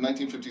included in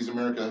 1950s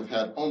America have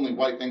had only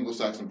white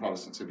Anglo-Saxon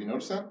Protestants. Have you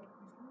noticed that?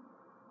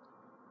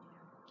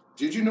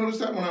 Did you notice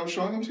that when I was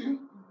showing them to you?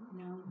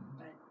 No,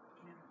 but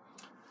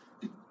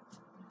yeah.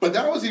 But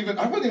that was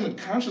I wasn't even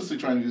consciously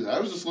trying to do that. I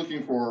was just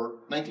looking for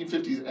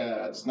 1950s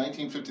ads,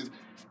 1950s,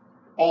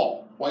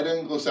 all white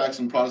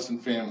Anglo-Saxon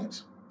Protestant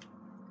families.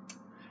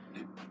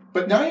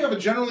 But now you have a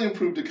generally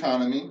improved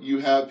economy. You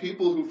have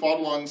people who fought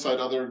alongside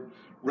other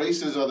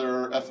races,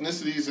 other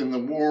ethnicities in the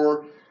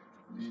war.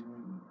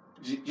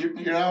 You're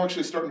now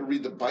actually starting to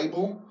read the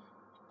Bible,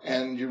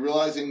 and you're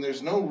realizing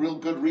there's no real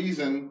good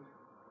reason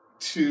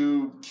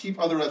to keep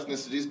other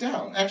ethnicities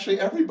down. Actually,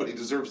 everybody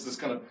deserves this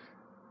kind of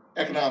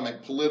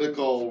economic,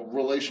 political,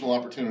 relational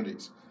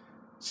opportunities.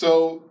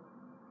 So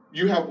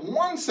you have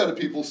one set of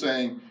people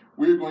saying,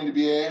 we're going to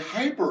be a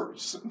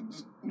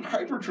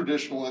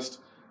hyper-traditionalist,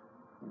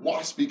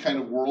 waspy kind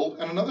of world,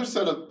 and another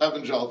set of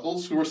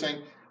evangelicals who are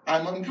saying,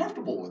 I'm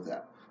uncomfortable with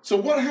that. So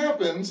what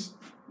happens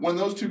when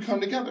those two come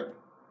together?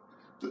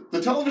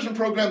 The television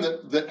program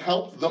that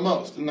helped the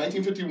most in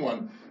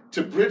 1951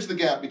 to bridge the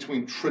gap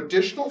between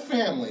traditional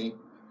family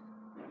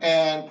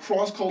and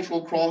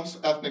cross-cultural,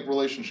 cross-ethnic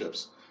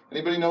relationships.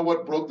 Anybody know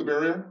what broke the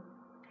barrier?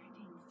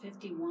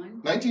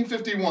 1951?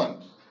 1951.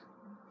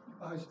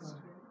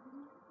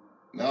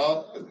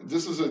 No,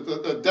 this is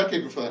a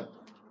decade before that.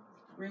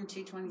 Room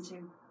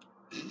 222.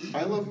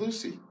 I Love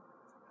Lucy.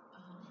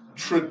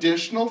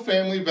 Traditional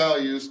family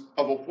values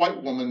of a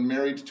white woman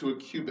married to a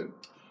Cuban.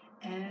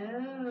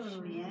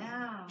 Oh,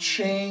 yeah.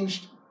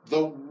 Changed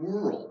the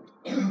world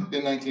in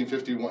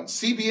 1951.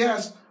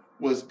 CBS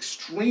was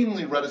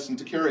extremely reticent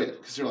to carry it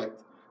because they're like,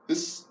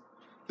 this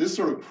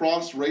sort of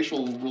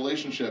cross-racial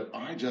relationship,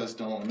 I just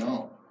don't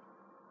know.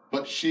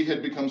 But she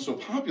had become so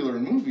popular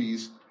in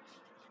movies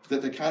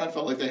that they kind of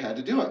felt like they had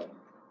to do it.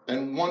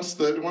 And once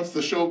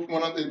the show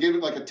went on, they gave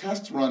it like a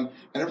test run,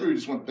 and everybody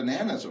just went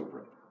bananas over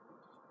it.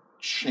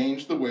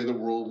 Changed the way the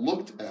world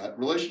looked at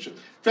relationships.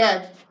 In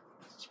fact,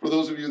 for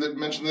those of you that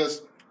mentioned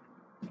this,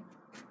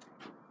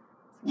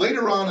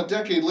 later on, a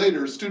decade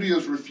later,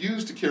 studios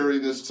refused to carry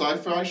this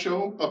sci-fi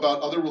show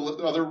about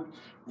other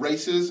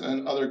races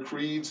and other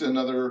creeds and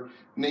other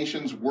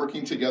nations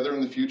working together in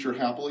the future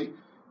happily.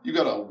 You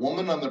got a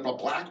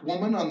black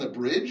woman on the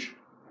bridge,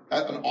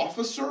 an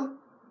officer.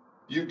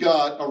 You've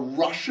got a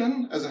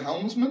Russian as a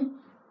helmsman.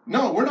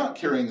 No, we're not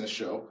carrying this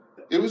show.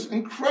 It was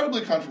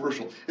incredibly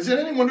controversial. Is it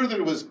any wonder that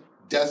it was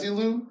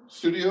Desilu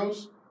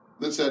Studios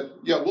that said,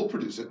 yeah, we'll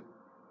produce it?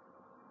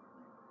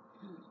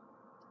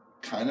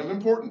 Kind of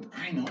important.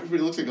 I know,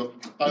 everybody looks like,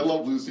 I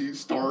Love Lucy,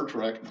 Star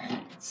Trek,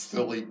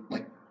 silly,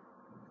 like,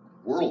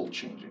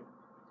 world-changing.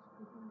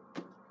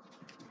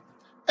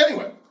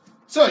 Anyway,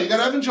 so you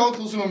got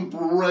evangelicals who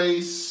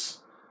embrace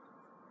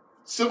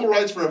civil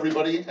rights for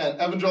everybody, and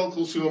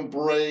evangelicals who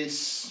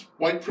embrace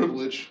white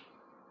privilege,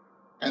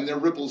 and their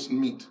ripples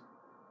meet.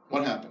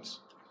 What happens?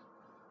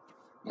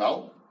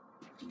 Well,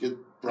 you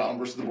get Brown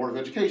versus the Board of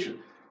Education.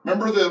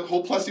 Remember the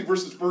whole Plessy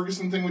versus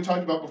Ferguson thing we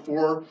talked about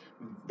before,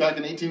 back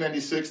in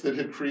 1896, that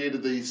had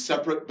created the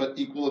separate but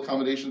equal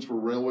accommodations for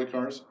railway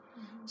cars?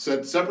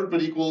 Said separate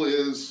but equal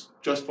is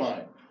just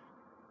fine.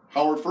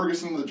 Howard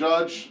Ferguson, the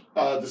judge,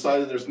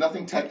 decided there's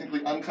nothing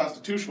technically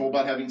unconstitutional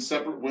about having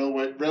separate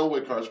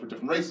railway cars for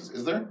different races,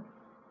 is there?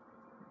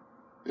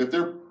 If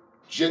they're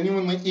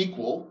genuinely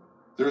equal,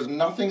 there's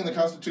nothing in the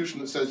Constitution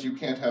that says you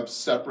can't have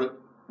separate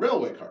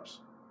railway cars.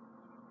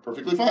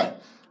 Perfectly fine.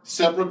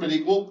 Separate but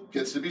equal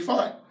gets to be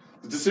fine.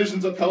 The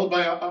decision's upheld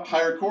by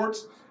higher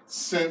courts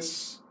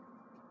since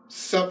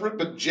separate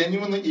but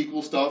genuinely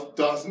equal stuff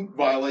doesn't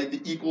violate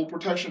the Equal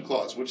Protection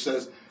Clause, which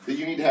says that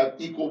you need to have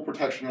equal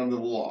protection under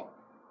the law,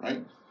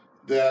 right?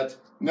 That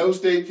no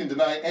state can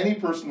deny any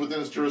person within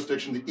its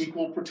jurisdiction the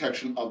equal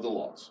protection of the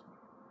laws.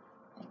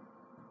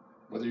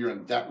 Whether you're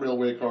in that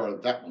railway car or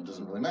that one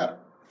doesn't really matter.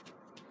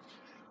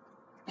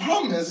 The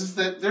problem is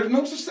that there's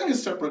no such thing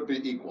as separate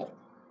but equal.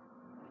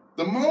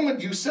 The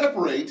moment you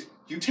separate,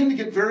 you tend to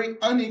get very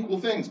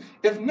unequal things.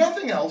 If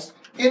nothing else,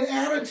 in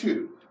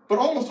attitude, but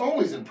almost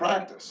always in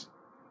practice.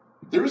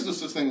 There is no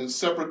such thing as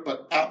separate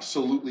but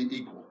absolutely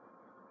equal.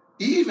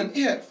 Even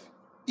if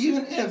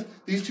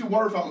these two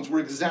water fountains were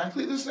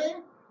exactly the same,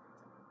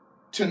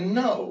 to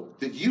know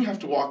that you have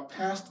to walk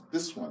past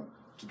this one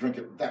to drink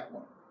at that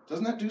one,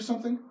 doesn't that do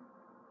something?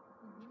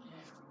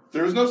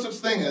 There is no such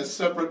thing as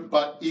separate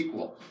but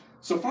equal.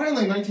 So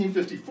finally, in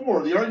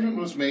 1954, the argument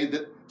was made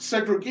that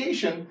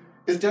segregation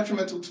is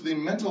detrimental to the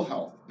mental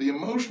health, the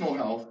emotional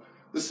health,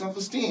 the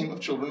self-esteem of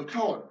children of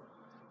color.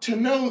 To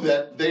know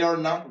that they are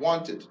not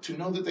wanted, to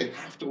know that they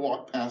have to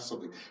walk past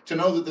something, to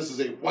know that this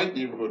is a white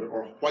neighborhood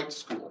or a white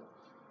school,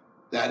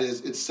 that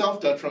is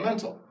itself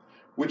detrimental,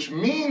 which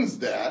means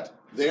that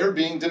they're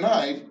being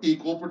denied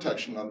equal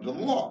protection under the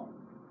law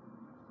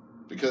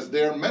because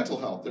their mental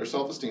health, their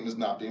self-esteem is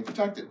not being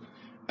protected.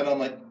 And I'm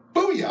like,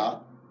 booyah,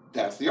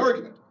 that's the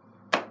argument.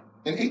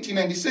 In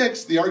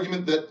 1896, the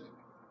argument that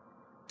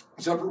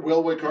separate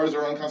railway cars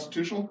are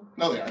unconstitutional?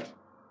 No, they aren't.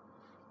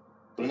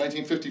 But in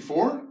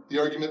 1954, the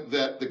argument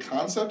that the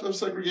concept of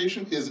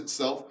segregation is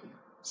itself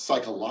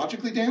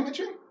psychologically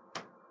damaging?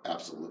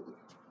 Absolutely.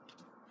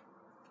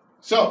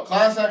 So,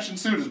 class action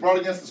suit is brought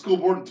against the school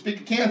board in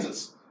Topeka,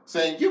 Kansas,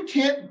 saying, you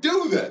can't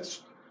do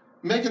this.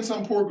 Making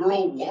some poor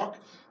girl walk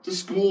to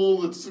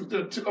school that's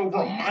over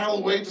a mile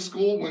away to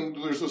school when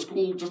there's a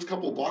school just a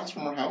couple of blocks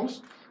from her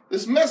house.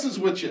 This messes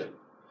with you.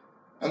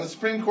 And the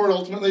Supreme Court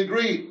ultimately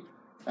agreed.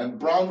 And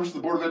Brown versus the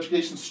Board of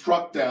Education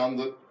struck down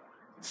the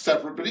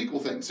separate but equal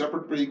thing.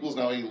 Separate but equal is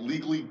now a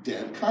legally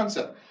dead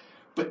concept.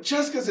 But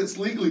just because it's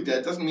legally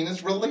dead doesn't mean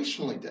it's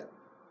relationally dead.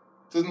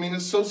 Doesn't mean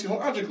it's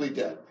sociologically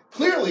dead.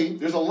 Clearly,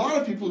 there's a lot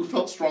of people who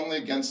felt strongly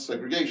against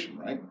segregation,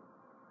 right?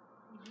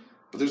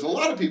 But there's a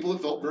lot of people who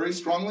felt very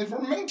strongly for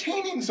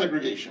maintaining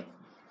segregation.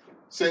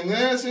 Saying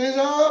this is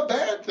a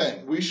bad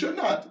thing. We should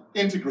not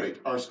integrate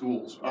our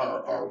schools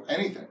or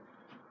anything.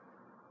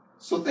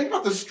 So think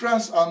about the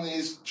stress on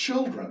these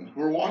children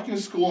who are walking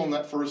to school on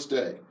that first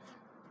day.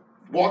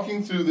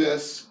 Walking through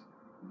this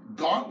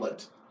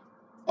gauntlet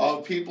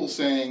of people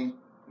saying,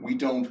 we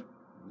don't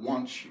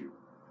want you.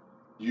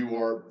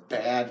 You are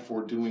bad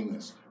for doing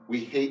this.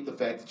 We hate the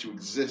fact that you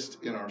exist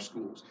in our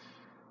schools.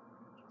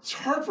 It's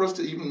hard for us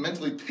to even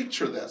mentally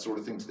picture that sort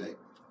of thing today.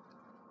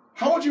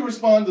 How would you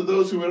respond to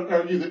those who would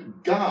argue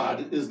that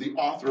God is the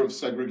author of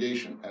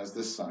segregation, as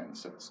this sign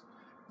says?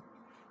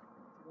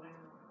 Wow.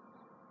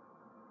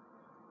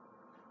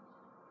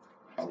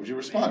 How would you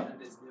respond?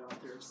 God is the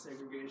author of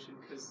segregation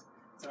because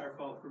it's our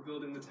fault for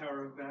building the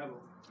Tower of Babel.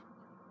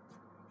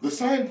 The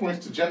sign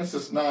points to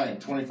Genesis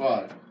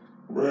 9:25,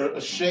 where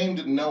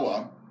ashamed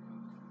Noah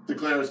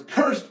declares,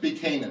 cursed be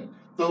Canaan,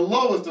 the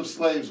lowest of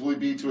slaves will he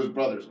be to his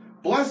brothers.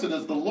 Blessed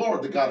is the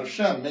Lord, the God of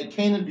Shem. May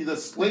Canaan be the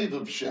slave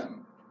of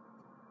Shem.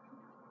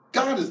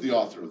 God is the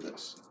author of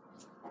this.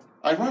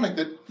 Ironic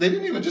that they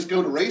didn't even just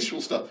go to racial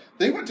stuff.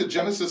 They went to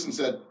Genesis and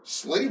said,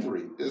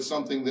 slavery is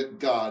something that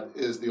God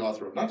is the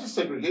author of. Not just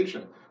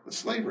segregation, but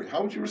slavery.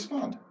 How would you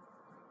respond?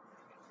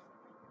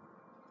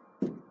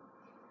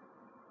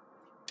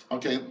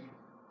 Okay,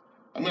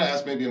 I'm going to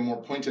ask maybe a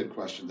more pointed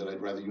question that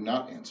I'd rather you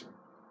not answer.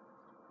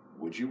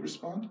 Would you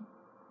respond?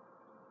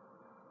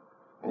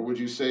 Or would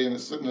you say in a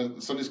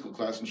Sunday school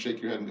class and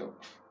shake your head and go,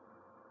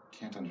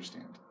 can't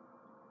understand?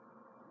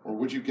 Or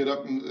would you get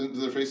up into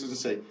their faces and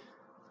say,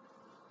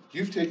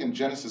 you've taken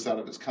Genesis out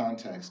of its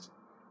context.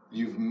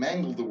 You've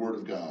mangled the Word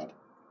of God.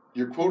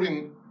 You're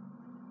quoting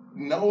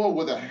Noah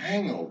with a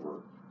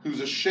hangover, who's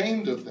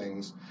ashamed of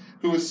things,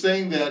 who is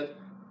saying that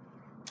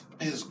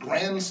his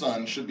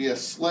grandson should be a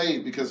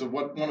slave because of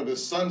what one of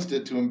his sons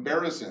did to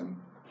embarrass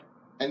him,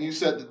 and you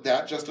said that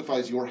that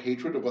justifies your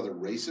hatred of other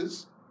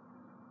races?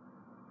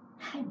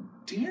 How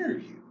dare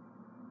you?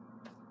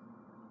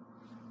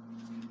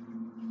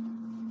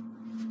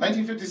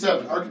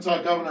 1957,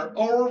 Arkansas Governor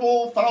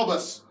Orville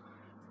Faubus.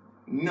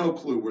 No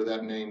clue where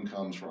that name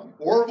comes from.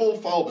 Orville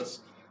Faubus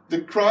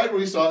decried what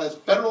he saw as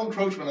federal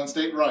encroachment on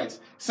state rights,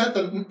 sent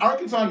the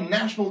Arkansas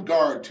National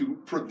Guard to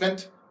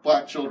prevent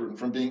black children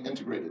from being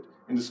integrated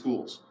into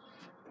schools.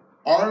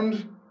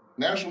 Armed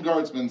National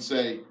Guardsmen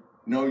say,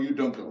 no, you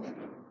don't go in.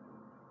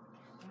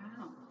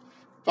 Wow.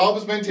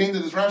 Faubus maintained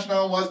that his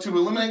rationale was to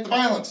eliminate the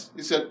violence.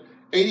 He said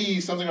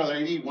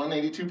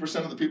 82%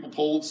 of the people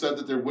polled said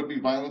that there would be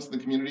violence in the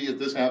community if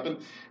this happened.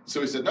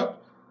 So he said,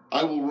 nope,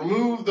 I will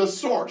remove the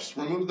source,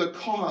 remove the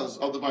cause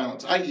of the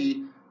violence,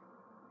 i.e.,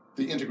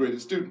 the integrated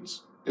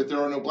students. If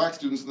there are no black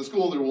students in the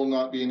school, there will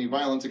not be any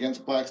violence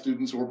against black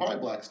students or by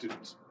black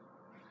students.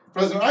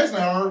 President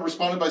Eisenhower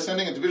responded by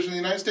sending a division of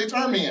the United States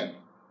Army in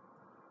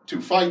to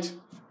fight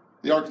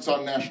the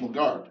Arkansas National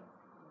Guard.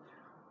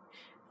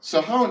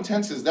 So how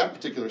intense is that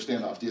particular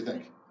standoff, do you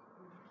think?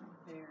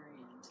 Very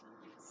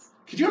intense.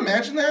 Could you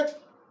imagine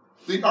that?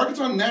 The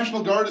Arkansas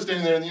National Guard is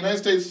standing there, and the United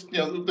States,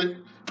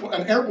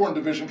 an airborne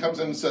division comes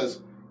in and says,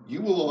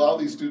 you will allow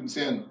these students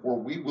in, or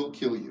we will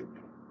kill you.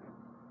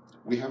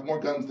 We have more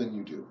guns than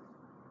you do.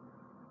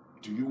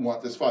 Do you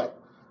want this fight?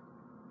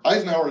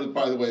 Eisenhower,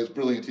 by the way, is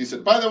brilliant. He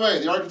said, by the way,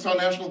 the Arkansas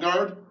National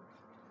Guard,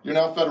 you're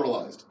now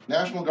federalized.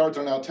 National Guards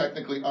are now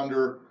technically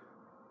under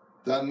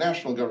the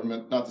national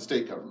government, not the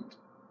state government.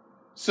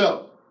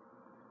 So,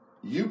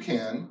 you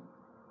can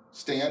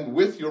stand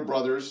with your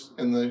brothers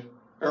in the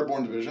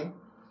airborne division,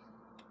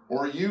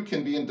 or you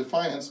can be in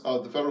defiance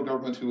of the federal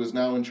government who is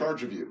now in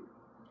charge of you.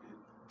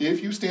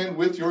 If you stand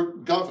with your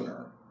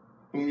governor,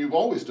 whom you've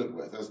always stood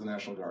with as the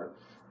National Guard,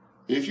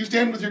 if you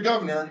stand with your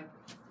governor,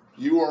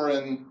 you are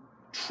in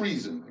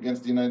treason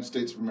against the United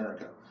States of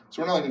America.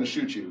 So we're not only going to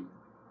shoot you,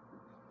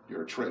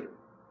 you're a traitor.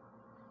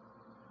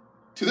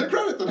 To their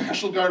credit, the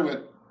National Guard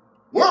went,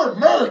 we're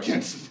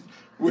Americans!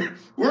 We're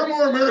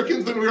more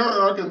Americans than we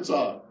are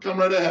Arkansas. Come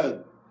right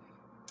ahead.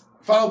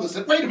 Faubus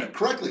said, wait a minute,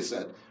 correctly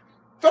said,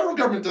 federal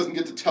government doesn't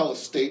get to tell a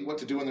state what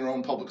to do in their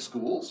own public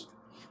schools.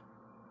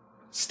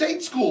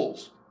 State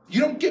schools.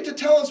 You don't get to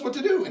tell us what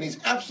to do. And he's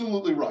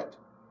absolutely right.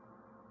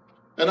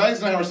 And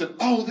Eisenhower said,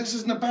 oh, this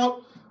isn't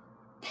about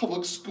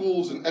public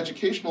schools and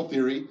educational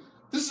theory.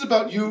 This is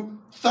about you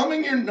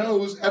thumbing your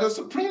nose at a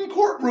Supreme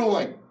Court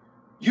ruling.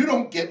 You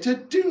don't get to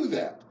do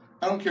that.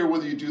 I don't care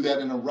whether you do that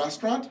in a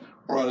restaurant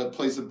or at a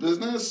place of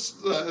business,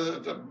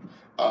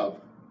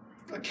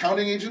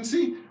 accounting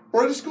agency,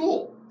 or at a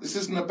school. This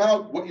isn't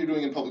about what you're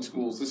doing in public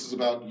schools. This is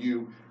about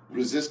you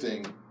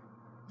resisting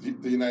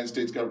the United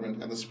States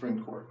government and the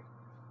Supreme Court.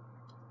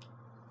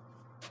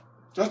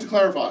 Just to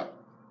clarify,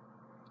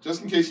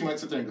 just in case you might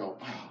sit there and go,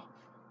 wow,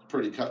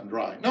 pretty cut and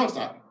dry. No, it's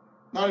not.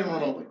 Not even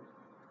remotely.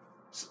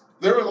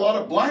 There are a lot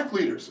of black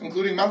leaders,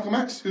 including Malcolm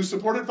X, who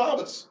supported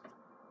Faubus.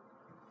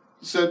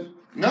 Said,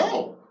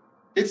 no,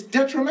 it's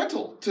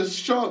detrimental to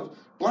shove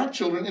black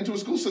children into a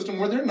school system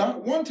where they're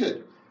not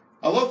wanted.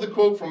 I love the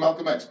quote from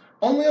Malcolm X.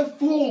 Only a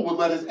fool would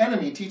let his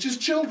enemy teach his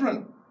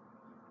children.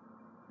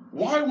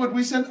 Why would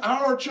we send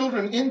our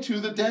children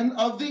into the den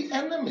of the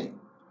enemy?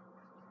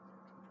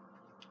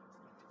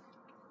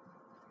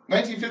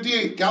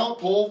 1958, Gallup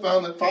poll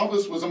found that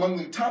Faubus was among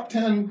the top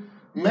 10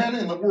 men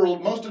in the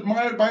world most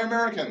admired by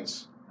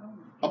Americans.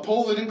 A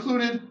poll that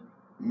included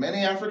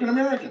many African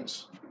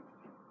Americans.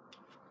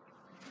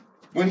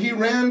 When he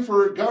ran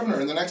for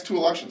governor in the next two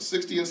elections,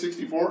 60 and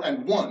 64,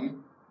 and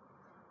won,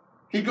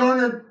 he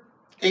garnered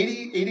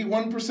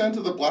 81%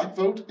 of the black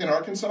vote in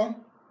Arkansas.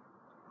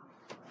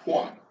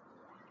 Why?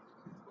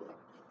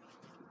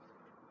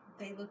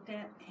 They looked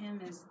at him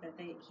as that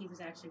he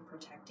was actually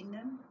protecting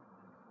them.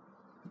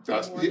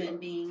 That's more than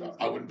being.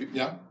 I would be,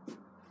 yeah.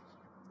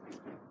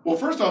 Well,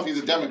 first off, he's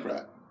a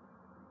Democrat.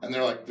 And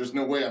they're like, there's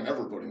no way I'm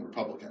ever voting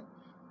Republican.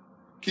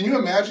 Can you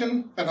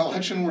imagine an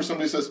election where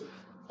somebody says,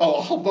 oh,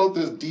 I'll vote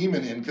this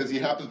demon in because he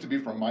happens to be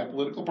from my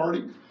political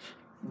party?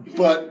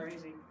 But,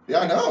 Crazy.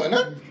 yeah, I know, isn't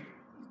it?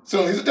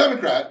 So he's a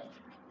Democrat,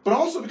 but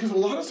also because a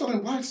lot of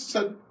Southern blacks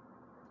said,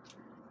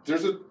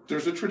 there's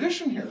a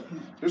tradition here.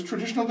 There's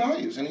traditional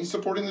values, and he's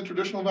supporting the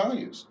traditional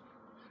values.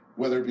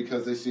 Whether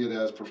because they see it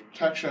as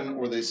protection,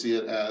 or they see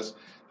it as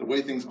the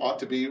way things ought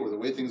to be, or the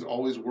way things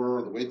always were,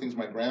 or the way things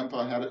my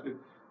grandpa had it.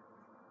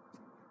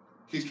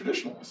 He's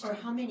traditionalist. Or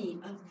how many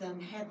of them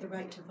had the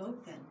right to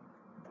vote then?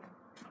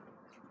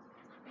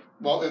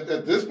 Well,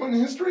 at this point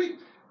in history,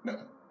 no,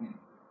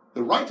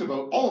 the right to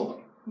vote, all of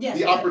them. Yes.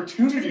 The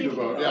opportunity to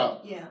vote, yeah.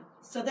 Yeah.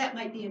 So that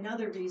might be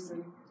another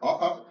reason.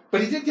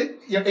 But he did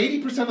get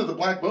 80% of the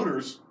black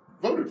voters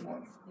voted for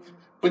him. Yeah.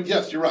 But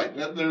yes, you're right.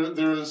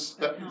 There is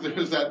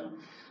that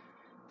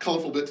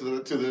colorful bit to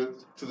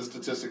the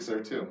statistics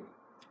there too.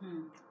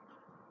 Hmm.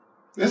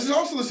 This is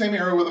also the same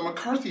era where the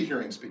McCarthy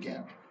hearings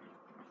began.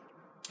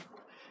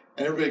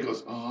 And everybody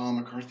goes, oh,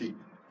 McCarthy.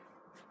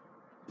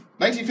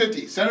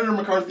 1950, Senator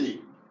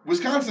McCarthy,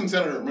 Wisconsin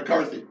Senator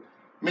McCarthy,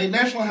 made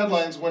national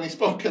headlines when he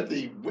spoke at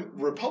the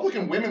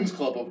Republican Women's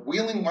Club of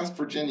Wheeling, West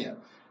Virginia.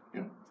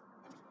 You know,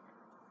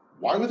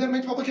 why would that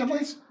make public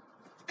headlines?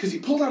 Because he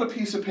pulled out a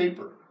piece of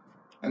paper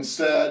and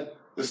said,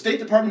 the State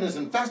Department is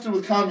infested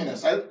with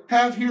communists. I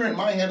have here in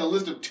my hand a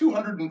list of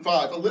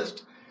 205, a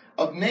list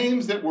of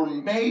names that were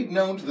made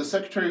known to the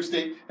Secretary of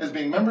State as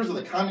being members of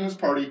the Communist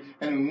Party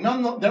and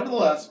who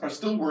nevertheless are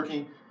still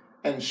working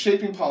and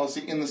shaping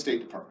policy in the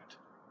State Department.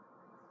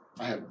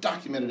 I have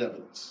documented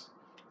evidence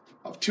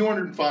of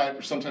 205,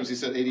 or sometimes he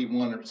said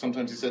 81, or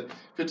sometimes he said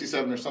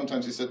 57, or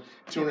sometimes he said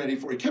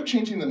 284. He kept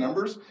changing the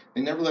numbers.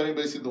 They never let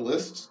anybody see the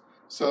lists.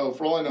 So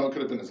for all I know, it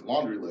could have been his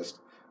laundry list.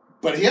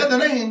 But he had the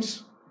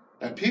names,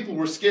 and people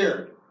were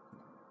scared.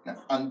 Now,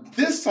 on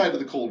this side of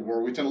the Cold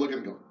War, we tend to look at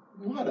it and go,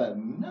 what a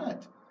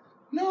nut.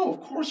 No,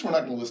 of course we're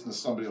not going to listen to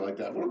somebody like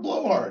that. What a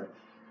blowhard.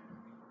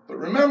 But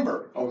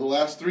remember, over the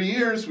last 3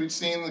 years, we've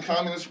seen the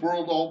communist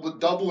world all but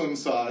double in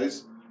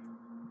size.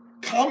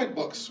 Comic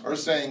books are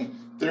saying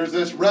there's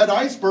this red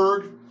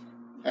iceberg,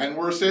 and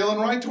we're sailing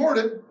right toward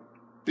it,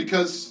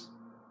 because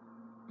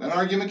an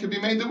argument could be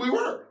made that we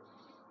were.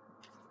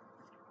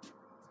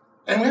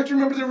 And we have to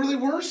remember there really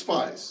were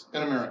spies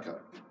in America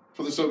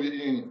for the Soviet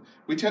Union.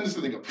 We tend to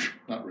think,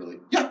 not really.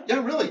 Yeah,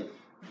 really.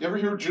 You ever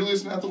hear of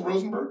Julius and Ethel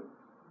Rosenberg?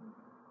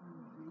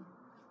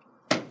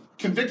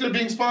 Convicted of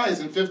being spies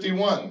in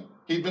 1951.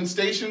 He'd been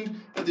stationed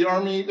at the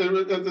Army,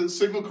 at the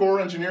Signal Corps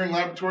Engineering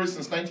Laboratory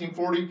since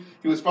 1940.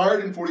 He was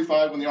fired in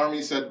 1945 when the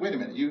Army said, wait a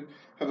minute, you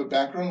have a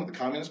background with the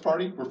Communist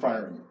Party? We're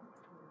firing you.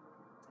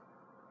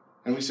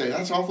 And we say,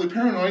 that's awfully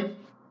paranoid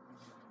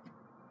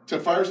to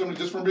fire somebody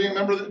just for being a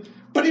member of the...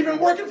 But he'd been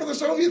working for the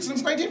Soviets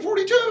since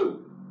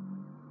 1942.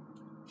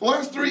 For the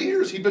last 3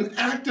 years, he'd been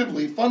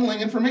actively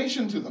funneling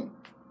information to them,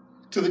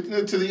 to the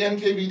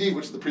NKVD,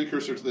 which is the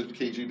precursor to the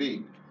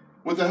KGB.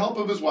 With the help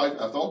of his wife,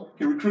 Ethel,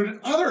 he recruited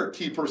other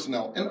key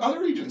personnel in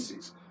other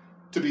agencies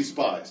to be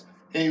spies.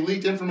 And he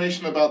leaked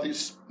information about the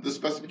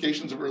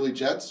specifications of early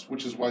jets,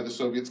 which is why the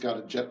Soviets got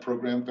a jet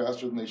program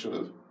faster than they should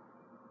have.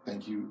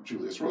 Thank you,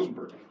 Julius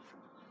Rosenberg.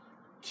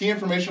 Key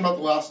information about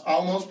the Los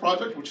Alamos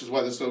project, which is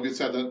why the Soviets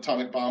had the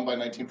atomic bomb by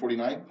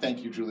 1949.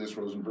 Thank you, Julius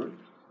Rosenberg.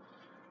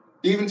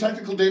 Even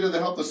technical data that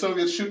helped the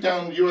Soviets shoot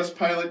down U.S.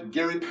 pilot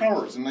Gary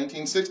Powers in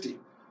 1960.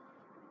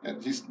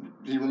 And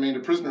he remained a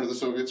prisoner of the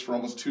Soviets for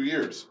almost 2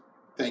 years.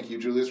 Thank you,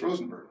 Julius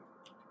Rosenberg.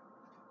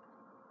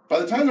 By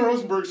the time the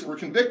Rosenbergs were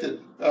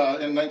convicted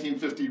in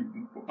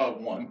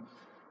 1951,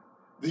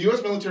 the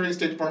U.S. military and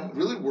State Department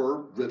really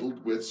were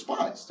riddled with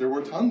spies. There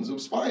were tons of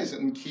spies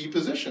in key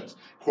positions.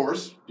 Of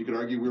course, you could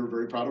argue we were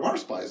very proud of our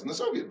spies in the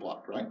Soviet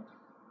bloc, right?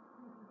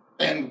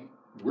 And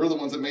we're the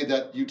ones that made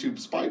that YouTube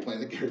spy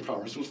plane that Gary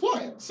Powers was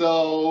flying.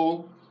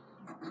 So,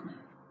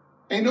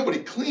 ain't nobody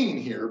clean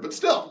here, but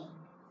still.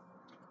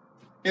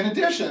 In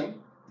addition,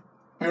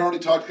 we already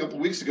talked a couple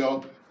weeks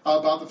ago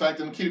about the fact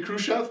that Nikita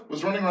Khrushchev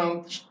was running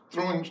around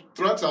throwing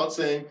threats out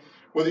saying,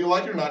 whether you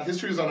like it or not,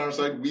 history is on our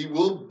side, we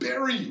will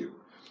bury you.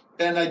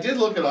 And I did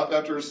look it up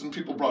after some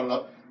people brought it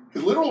up.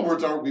 His literal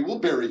words are, we will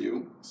bury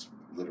you. It's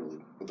literally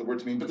what the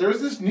words mean. But there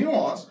is this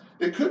nuance.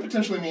 It could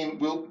potentially mean,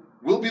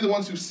 we'll be the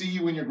ones who see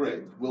you in your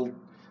grave. We'll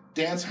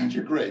dance on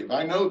your grave.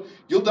 I know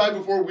you'll die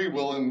before we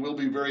will, and we'll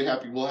be very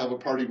happy. We'll have a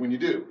party when you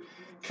do.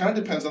 Kind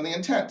of depends on the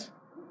intent.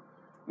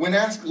 When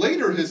asked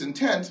later his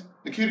intent,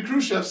 Nikita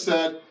Khrushchev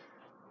said,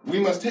 we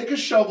must take a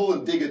shovel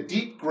and dig a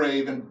deep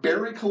grave and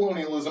bury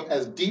colonialism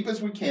as deep as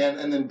we can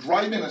and then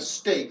drive in a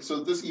stake so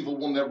that this evil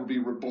will never be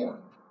reborn.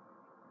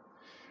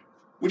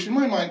 Which in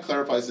my mind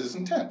clarifies his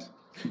intent,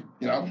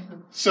 you know?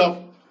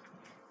 So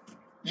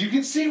you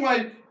can see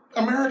why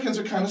Americans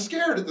are kind of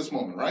scared at this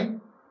moment, right?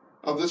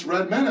 Of this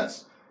red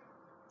menace.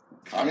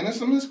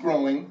 Communism is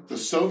growing. The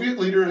Soviet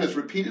leader has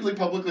repeatedly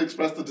publicly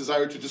expressed the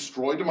desire to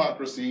destroy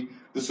democracy.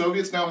 The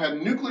Soviets now have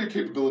nuclear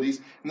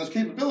capabilities, and those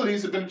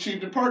capabilities have been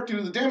achieved in part due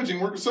to the damaging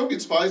work of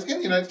Soviet spies in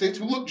the United States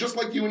who look just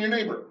like you and your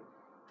neighbor.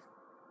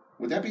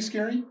 Would that be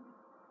scary?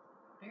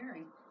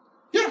 Very.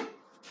 Yeah.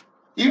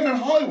 Even in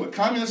Hollywood,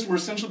 communists were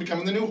essentially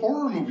becoming the new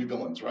horror movie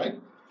villains, right?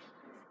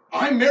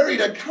 I married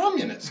a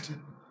communist.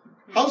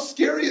 How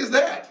scary is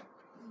that?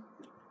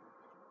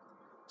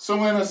 So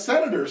when a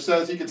senator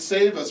says he could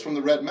save us from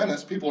the red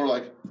menace, people are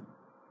like,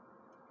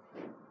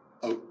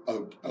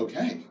 oh,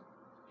 okay,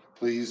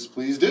 please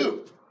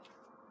do.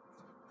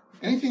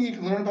 Anything you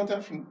can learn about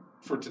that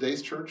for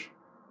today's church?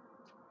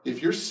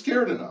 If you're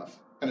scared enough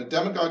and a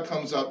demagogue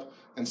comes up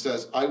and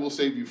says, I will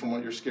save you from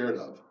what you're scared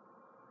of,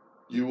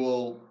 you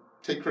will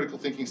take critical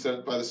thinking, set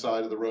it by the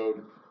side of the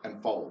road, and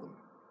follow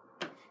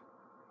them.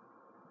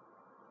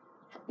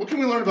 What can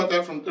we learn about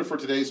that for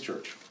today's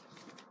church?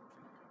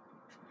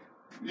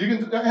 You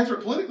can answer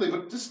it politically,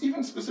 but just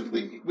even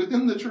specifically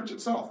within the church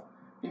itself.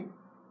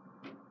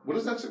 What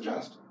does that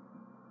suggest?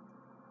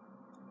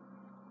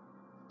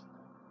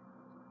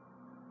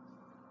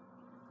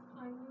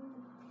 I mean,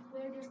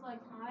 they're just like,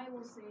 I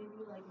will save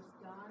you, like it's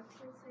God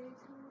that saves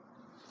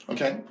you.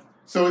 Okay.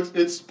 So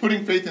it's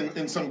putting faith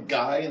in some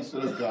guy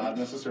instead of God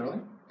necessarily.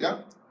 Yeah?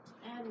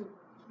 And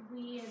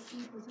we as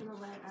people should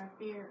let our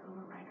fear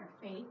override our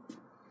faith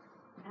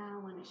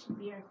when it should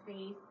be our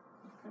faith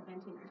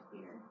preventing our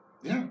fear.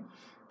 Yeah.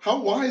 How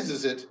wise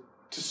is it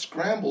to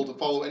scramble to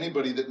follow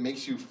anybody that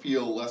makes you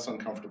feel less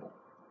uncomfortable?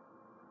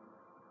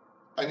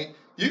 I mean,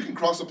 you can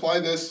cross-apply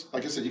this,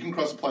 like I said, you can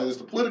cross-apply this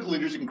to political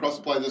leaders, you can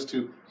cross-apply this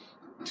to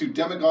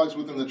demagogues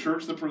within the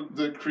church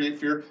that create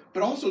fear,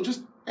 but also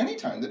just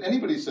anytime that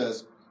anybody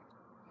says,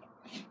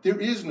 there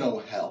is no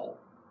hell,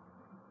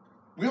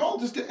 we all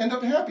just end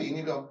up happy, and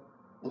you go,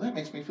 well, that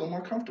makes me feel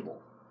more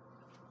comfortable.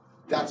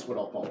 That's what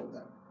I'll follow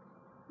then.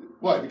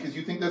 Why? Because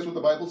you think that's what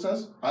the Bible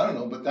says? I don't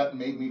know, but that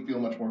made me feel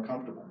much more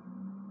comfortable.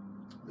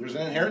 There's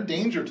an inherent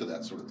danger to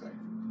that sort of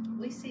thing.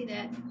 We see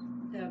that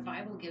the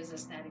Bible gives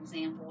us that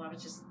example. I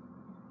was just,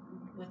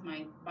 with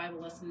my Bible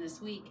lesson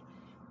this week,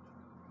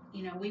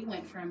 you know, we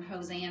went from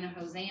Hosanna,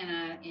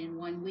 Hosanna, in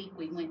 1 week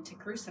we went to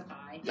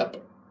crucify.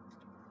 Yep.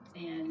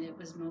 And it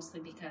was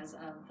mostly because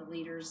of the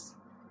leaders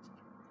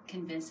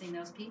convincing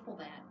those people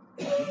that.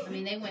 I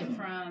mean, they went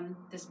from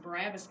this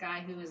Barabbas guy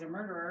who is a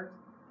murderer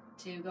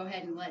to go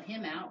ahead and let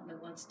him out, but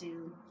let's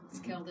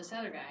kill this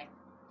other guy.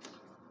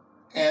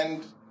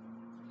 And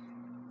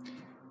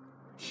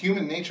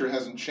human nature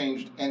hasn't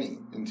changed any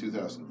in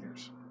 2,000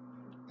 years.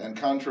 And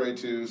contrary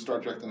to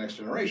Star Trek The Next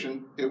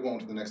Generation, it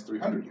won't in the next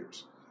 300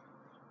 years.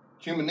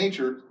 Human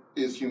nature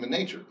is human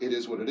nature. It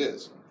is what it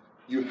is.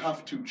 You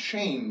have to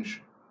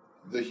change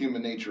the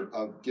human nature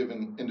of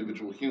given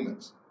individual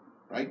humans,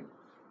 right?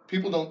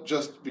 People don't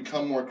just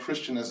become more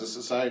Christian as a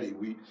society.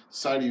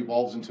 Society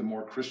evolves into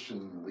more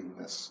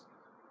Christianliness.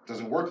 It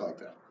doesn't work like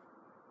that.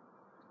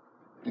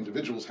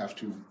 Individuals have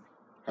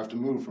to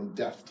move from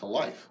death to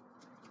life.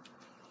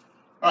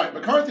 All right,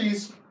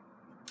 McCarthy's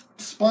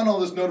spun all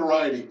this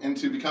notoriety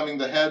into becoming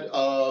the head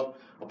of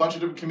a bunch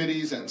of different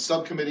committees and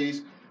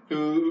subcommittees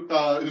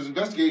whose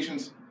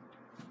investigations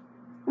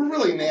were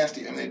really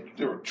nasty. I mean,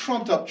 there were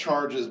trumped-up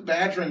charges,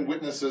 badgering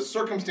witnesses,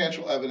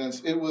 circumstantial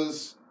evidence. It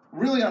was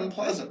really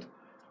unpleasant.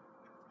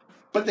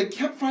 But they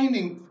kept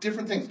finding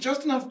different things,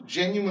 just enough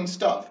genuine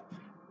stuff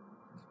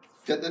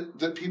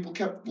that people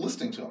kept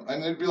listening to them. I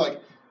mean, it'd be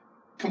like,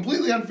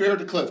 completely unfair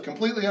to Cliff,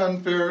 completely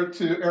unfair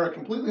to Eric,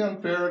 completely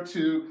unfair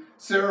to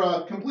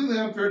Sarah, completely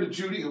unfair to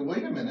Judy. Oh,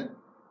 wait a minute.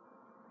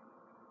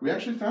 We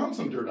actually found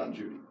some dirt on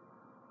Judy.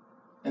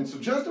 And so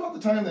just about the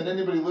time that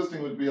anybody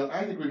listening would be like,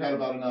 I think we've had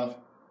about enough.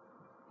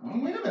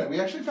 Well, wait a minute. We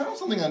actually found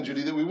something on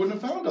Judy that we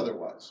wouldn't have found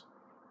otherwise.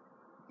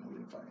 No, we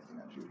didn't find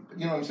anything on Judy, but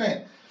you know what I'm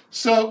saying.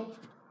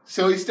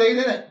 So he stayed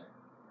in it.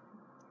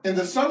 In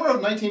the summer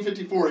of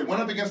 1954, he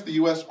went up against the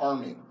U.S.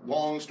 Army.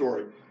 Long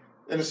story.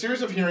 And a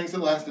series of hearings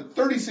that lasted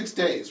 36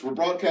 days were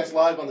broadcast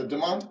live on the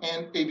DeMont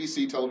and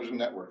ABC television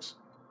networks.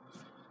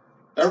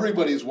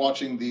 Everybody's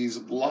watching these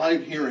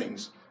live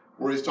hearings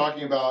where he's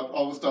talking about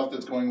all the stuff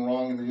that's going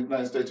wrong in the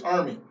United States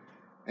Army.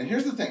 And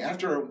here's the thing,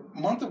 after a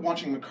month of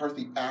watching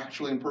McCarthy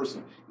actually in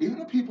person, even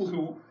the people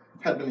who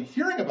had been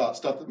hearing about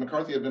stuff that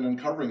McCarthy had been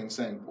uncovering and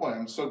saying, boy,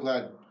 I'm so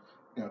glad,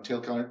 you know, Tail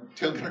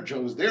Gunner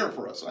Joe is there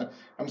for us.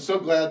 I'm so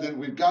glad that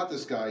we've got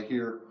this guy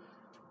here.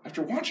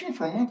 After watching him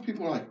for a month,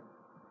 people are like,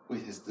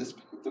 wait, has this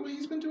been the way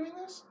he's been doing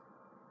this?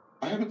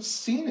 I haven't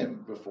seen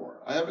him before.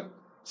 I haven't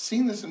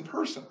seen this in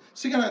person.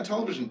 Seeing it on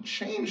television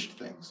changed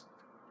things.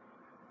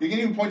 You can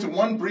even point to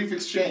one brief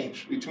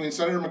exchange between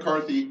Senator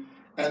McCarthy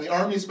and the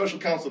Army Special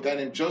Counsel, a guy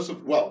named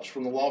Joseph Welch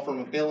from the law firm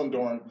of Hale and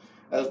Dorn,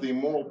 as the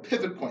moral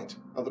pivot point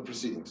of the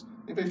proceedings.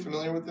 Anybody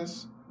familiar with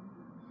this?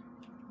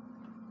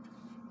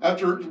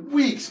 After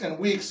weeks and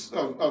weeks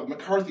of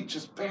McCarthy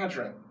just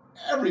badgering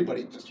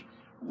everybody, just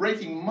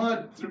raking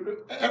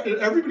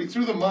everybody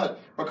through the mud,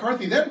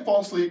 McCarthy then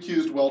falsely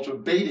accused Welch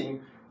of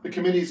baiting the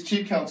committee's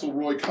chief counsel,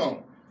 Roy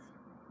Cohn.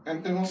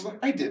 And Welch was like,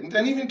 I didn't.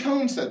 And even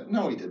Cohn said,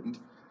 no, he didn't.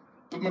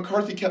 But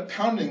McCarthy kept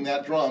pounding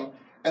that drum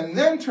and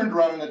then turned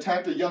around and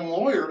attacked a young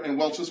lawyer in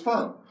Welch's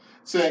firm,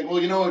 saying, well,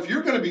 you know, if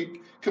you're going to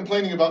be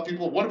complaining about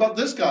people, what about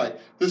this guy,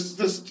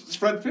 this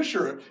Fred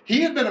Fisher?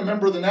 He had been a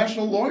member of the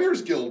National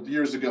Lawyers Guild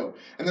years ago,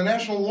 and the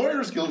National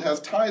Lawyers Guild has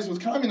ties with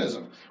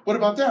communism. What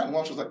about that? And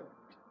Welch was like,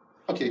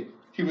 okay,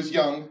 he was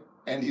young,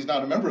 and he's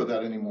not a member of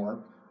that anymore.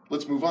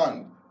 Let's move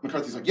on.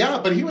 McCarthy's like, yeah,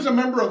 but he was a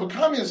member of a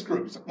communist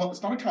group. He's like, well,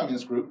 it's not a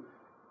communist group.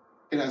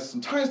 It has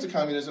some ties to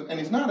communism, and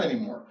he's not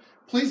anymore.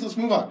 Please, let's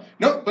move on.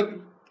 No, but...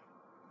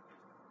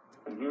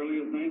 As early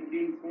as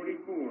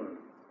 1944.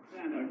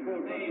 Senator,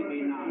 may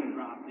we not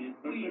drop this?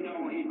 We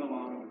know he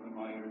belongs to the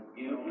Lawyers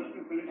Guild.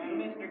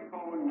 And Mr.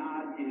 Cohn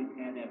nods his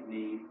head at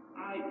me.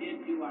 I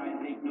did you, I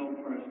think, no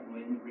personal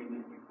injury,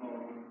 Mr.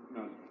 Cohn.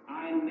 No.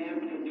 I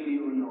meant to do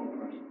you no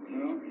personal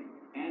injury.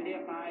 And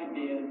if I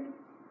did,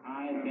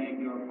 I beg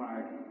your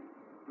pardon.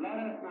 Let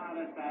us not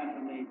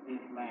assassinate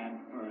this lad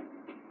further,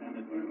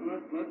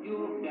 Senator.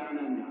 You've done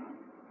enough.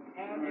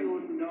 Have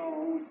you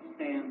no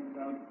sense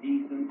of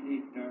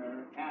decency,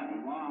 sir? At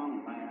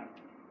long last,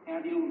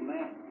 have you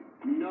left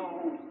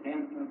no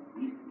sense of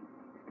decency?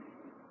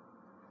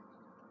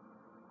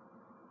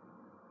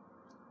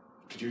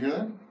 Did you hear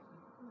that?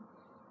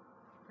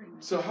 Pretty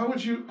So how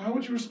would you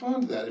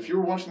respond to that if you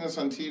were watching this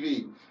on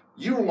TV?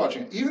 You were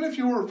watching it. Even if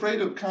you were afraid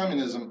of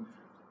communism,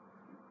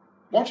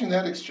 watching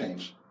that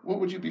exchange, what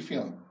would you be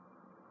feeling?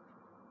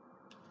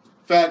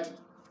 In fact,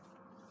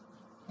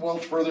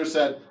 Welch further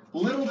said,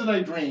 "Little did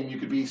I dream you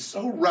could be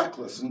so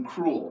reckless and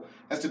cruel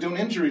as to do an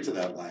injury to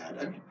that lad.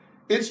 I mean,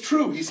 it's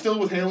true, he's still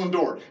with Hale and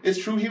Dorr. It's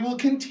true, he will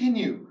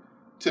continue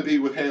to be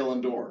with Hale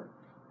and Dorr.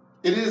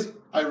 It is,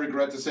 I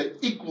regret to say,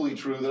 equally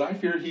true that I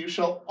fear he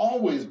shall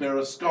always bear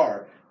a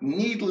scar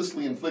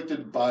needlessly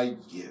inflicted by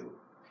you.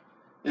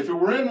 If it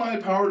were in my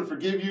power to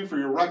forgive you for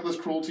your reckless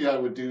cruelty, I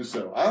would do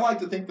so. I like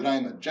to think that I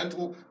am a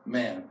gentle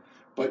man,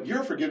 but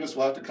your forgiveness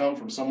will have to come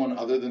from someone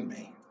other than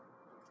me."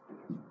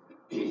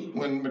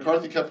 When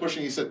McCarthy kept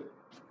pushing, he said,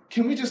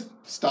 "Can we just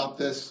stop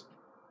this?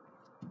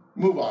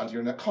 Move on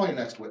to call your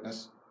next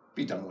witness.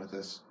 Be done with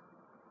this."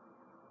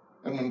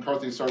 And when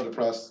McCarthy started to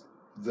press,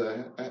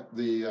 the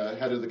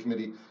head of the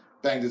committee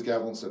banged his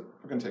gavel and said,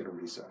 "We're going to take a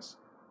recess."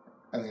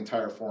 And the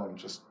entire forum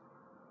just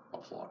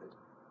applauded.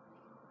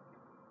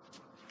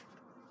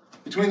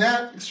 Between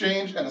that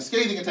exchange and a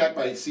scathing attack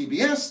by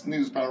CBS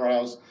news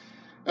powerhouse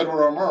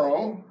Edward R.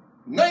 Murrow,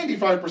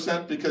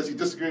 95% because he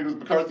disagreed with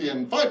McCarthy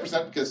and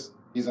 5% because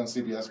he's on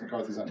CBS,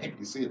 McCarthy's on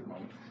ABC at the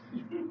moment.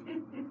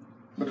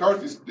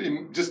 McCarthy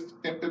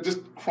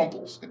just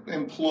crumples,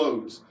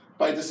 implodes.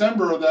 By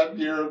December of that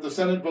year, the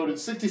Senate voted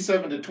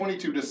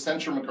 67-22 to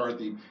censure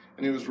McCarthy,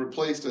 and he was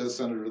replaced as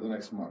senator the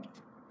next month.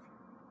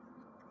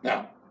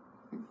 Now,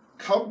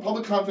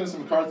 public confidence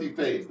in McCarthy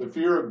fades. The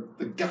fear of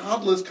the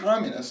godless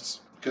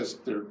communists, because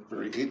they're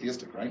very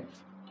atheistic, right?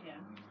 Yeah.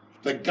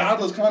 The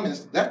godless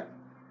communists,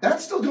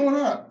 that's still going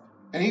on.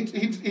 And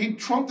he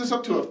trumped this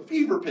up to a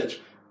fever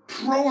pitch.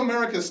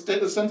 Pro-America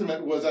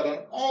sentiment was at an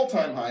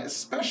all-time high,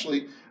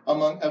 especially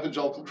among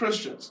evangelical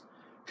Christians.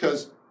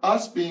 Because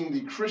us being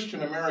the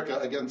Christian America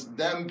against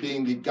them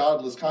being the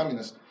godless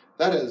communists,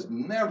 that has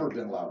never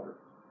been louder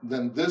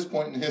than this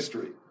point in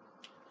history.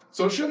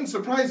 So it shouldn't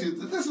surprise you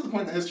that this is the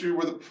point in history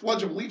where the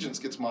Pledge of Allegiance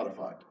gets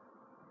modified.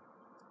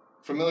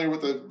 Familiar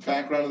with the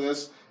background of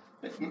this?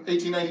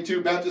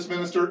 1892, Baptist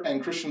minister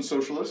and Christian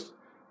socialist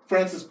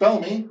Francis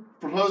Bellamy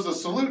proposed a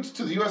salute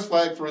to the U.S.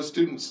 flag for his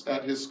students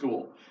at his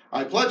school.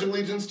 "I pledge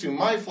allegiance to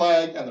my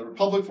flag and the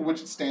republic for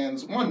which it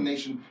stands, one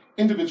nation,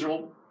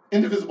 indivisible,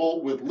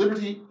 with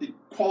liberty,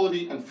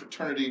 equality, and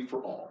fraternity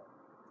for all."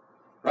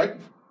 Right?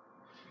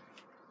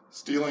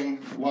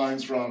 Stealing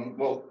lines from,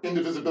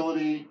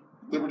 indivisibility,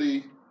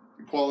 liberty,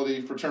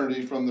 equality,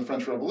 fraternity from the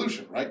French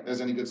Revolution, right? As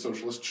any good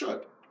socialist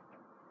should.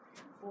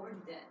 Or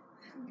debt.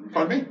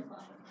 Pardon me?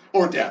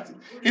 Or death.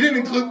 He didn't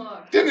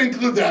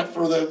include that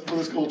for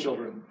the school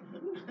children.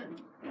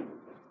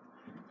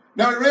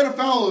 Now, he ran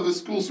afoul of his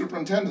school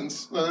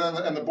superintendents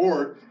and the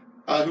board,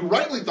 who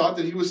rightly thought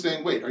that he was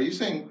saying, "Wait, are you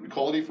saying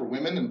equality for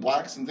women and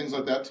blacks and things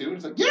like that too?" And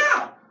he's like,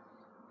 "Yeah!"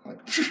 I'm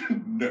like,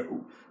 "No,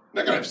 I'm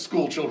not going to have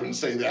school children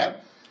say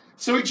that."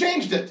 So he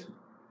changed it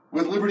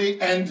with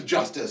liberty and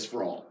justice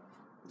for all.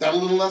 Is that a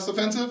little less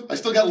offensive? I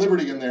still got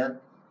liberty in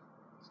there.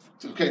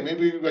 Okay,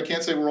 maybe I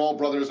can't say we're all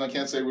brothers and I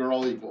can't say we're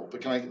all equal,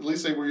 but can I at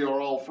least say we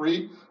are all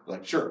free?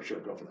 Like, sure,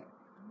 go for that.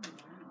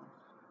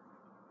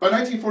 By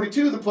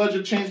 1942, the pledge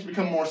had changed to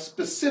become more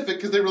specific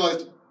because they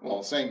realized,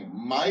 saying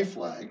my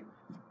flag,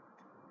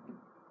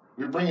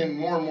 we're bringing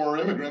more and more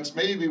immigrants,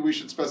 maybe we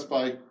should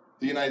specify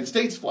the United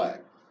States flag,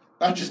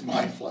 not just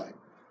my flag.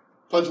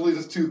 Pledge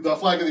allegiance to the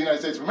flag of the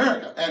United States of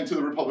America and to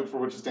the republic for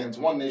which it stands,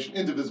 one nation,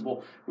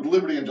 indivisible, with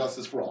liberty and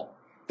justice for all.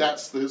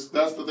 That's the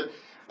thing.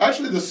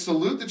 Actually, the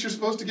salute that you're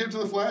supposed to give to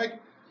the flag,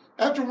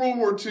 after World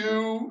War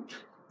II,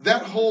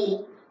 that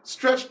whole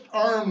stretched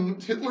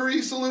arm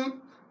Hitler-y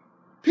salute,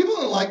 people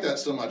don't like that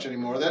so much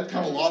anymore. That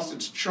kind of lost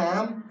its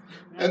charm.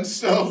 And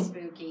so,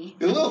 spooky.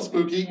 It's a little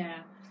spooky.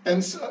 Yeah.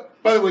 And so,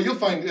 by the way, you'll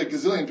find a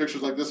gazillion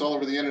pictures like this all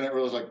over the internet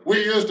where it's like,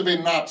 "We used to be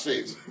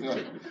Nazis." You're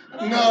like,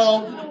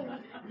 no.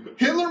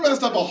 Hitler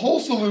messed up a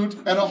whole salute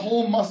and a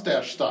whole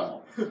mustache style.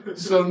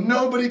 So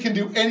nobody can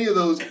do any of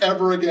those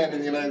ever again in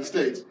the United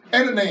States.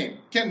 And a name.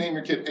 Can't name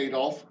your kid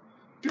Adolf.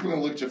 People are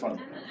going to look at you funny.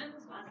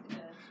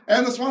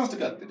 And the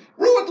swastika.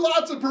 Ruined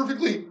lots of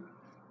perfectly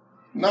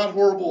not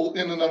horrible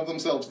in and of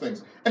themselves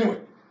things.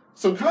 Anyway,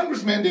 so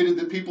Congress mandated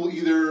that people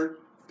either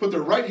put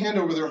their right hand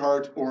over their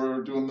heart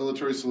or do a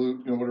military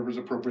salute, whatever's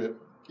appropriate.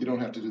 You don't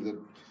have to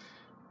do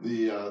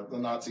the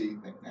Nazi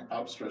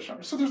outstretched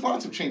arm. So there's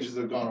lots of changes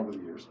that have gone over the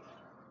years.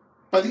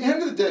 By the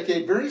end of the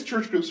decade, various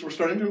church groups were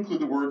starting to include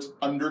the words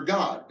 "under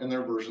God" in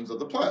their versions of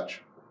the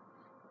pledge.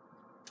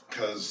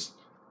 Because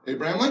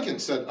Abraham Lincoln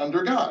said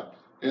 "under God"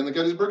 in the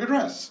Gettysburg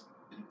Address.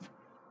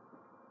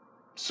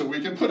 So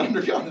we can put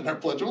 "under God" in our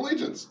Pledge of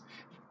Allegiance.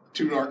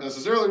 Two aren't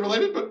necessarily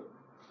related, but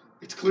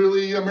it's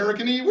clearly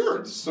American-y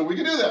words, so we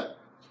can do that.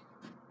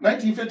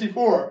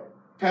 1954,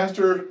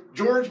 Pastor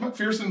George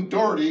McPherson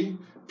Doherty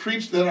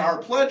preached that our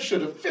pledge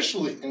should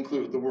officially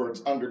include the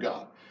words "under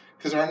God,"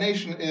 because our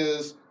nation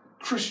is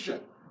Christian.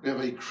 We have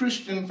a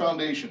Christian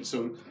foundation,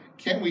 so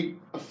can't we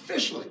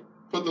officially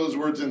put those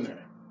words in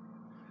there?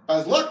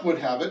 As luck would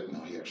have it,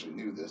 no, he actually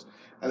knew this.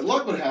 As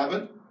luck would have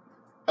it,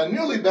 a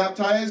newly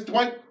baptized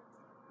Dwight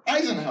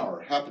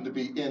Eisenhower happened to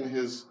be in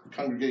his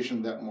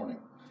congregation that morning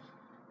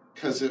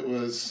because it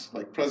was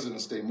like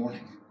President's Day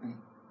morning. And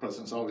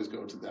presidents always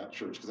go to that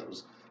church because that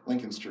was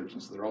Lincoln's church,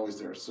 and so they're always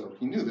there. So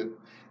he knew that.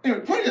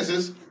 Anyway, point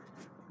is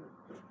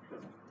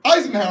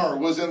Eisenhower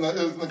was in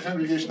the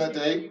congregation that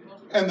day,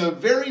 and the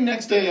very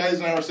next day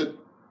Eisenhower said,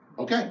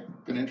 okay, I'm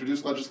going to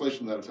introduce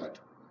legislation to that effect.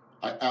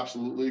 I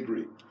absolutely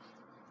agree.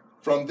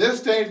 From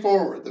this day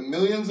forward, the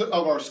millions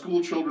of our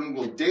school children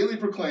will daily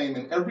proclaim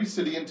in every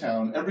city and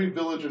town, every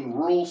village and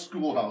rural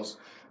schoolhouse,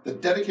 the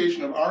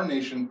dedication of our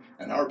nation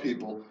and our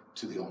people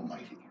to the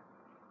Almighty.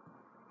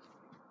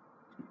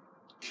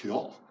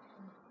 Kill.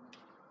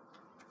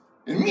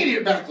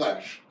 Immediate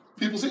backlash.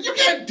 People say, you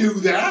can't do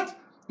that.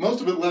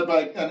 Most of it led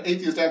by an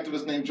atheist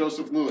activist named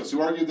Joseph Lewis,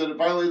 who argued that it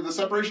violated the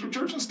separation of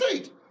church and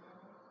state.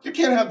 You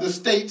can't have the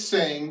state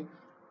saying,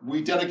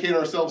 we dedicate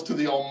ourselves to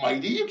the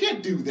Almighty. You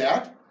can't do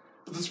that.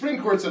 But the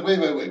Supreme Court said,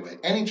 wait.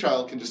 Any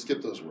child can just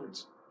skip those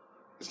words.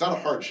 It's not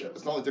a hardship.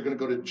 It's not like they're going to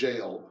go to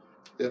jail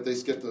if they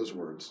skip those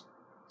words.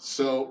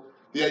 So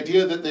the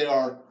idea that they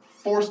are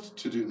forced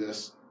to do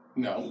this,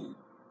 no.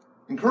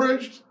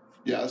 Encouraged,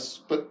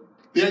 yes. But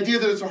the idea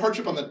that it's a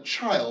hardship on the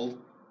child,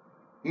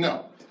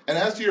 no. And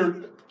as to your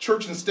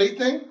church and state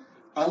thing,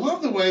 I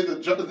love the way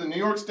that the New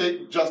York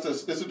State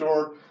Justice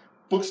Isidore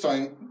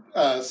Bookstein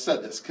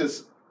said this,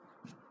 because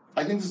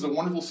I think this is a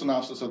wonderful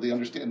synopsis of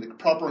the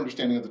proper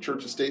understanding of the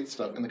church and state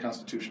stuff in the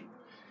Constitution.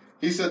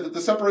 He said that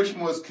the separation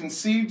was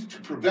conceived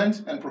to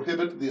prevent and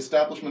prohibit the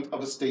establishment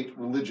of a state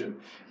religion.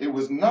 It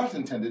was not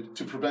intended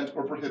to prevent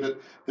or prohibit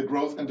the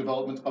growth and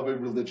development of a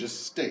religious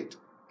state.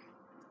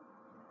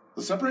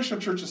 The separation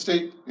of church and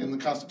state in the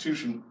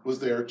Constitution was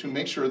there to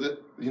make sure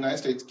that the United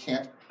States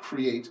can't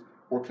create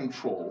or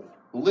control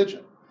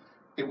religion.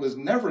 It was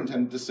never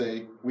intended to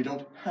say, we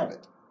don't have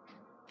it.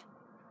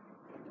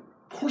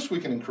 Of course we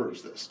can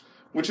encourage this,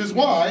 which is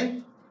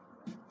why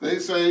they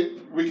say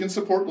we can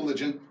support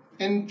religion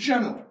in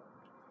general.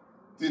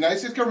 The United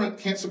States government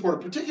can't support a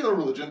particular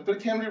religion, but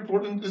it can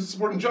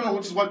support in general,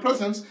 which is why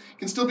presidents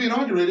can still be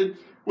inaugurated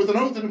with an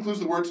oath that includes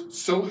the words,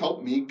 so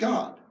help me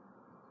God.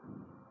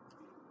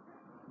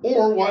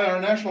 Or why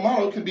our national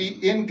motto can be,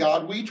 in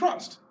God we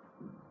trust.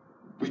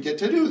 We get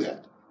to do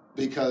that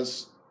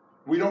because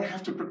we don't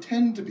have to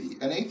pretend to be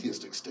an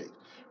atheistic state.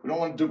 We don't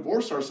want to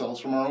divorce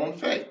ourselves from our own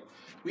faith.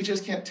 We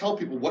just can't tell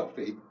people what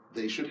faith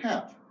they should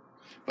have.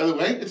 By the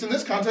way, it's in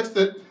this context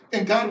that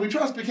in God we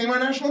trust became our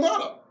national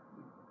motto.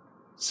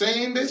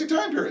 Same basic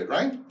time period,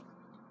 right?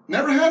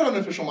 Never had an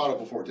official motto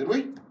before, did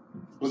we?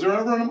 Was there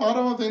ever a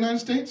motto of the United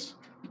States?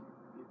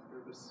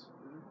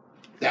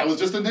 That was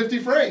just a nifty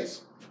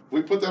phrase.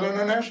 We put that on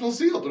our national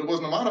seal, but it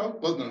wasn't a motto.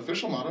 It wasn't an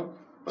official motto.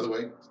 By the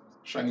way,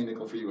 shiny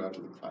nickel for you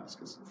after the class.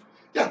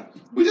 Yeah,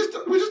 we just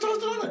tossed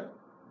it on there.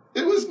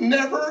 It was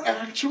never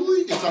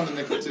actually, it's on the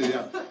nickel too,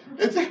 yeah.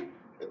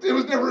 It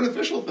was never an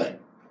official thing.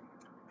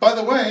 By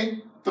the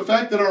way, the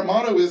fact that our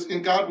motto is,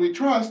 in God we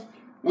trust,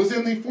 was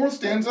in the 4th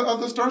stanza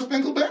of the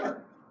Star-Spangled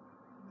Banner,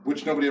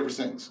 which nobody ever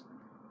sings.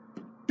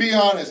 Be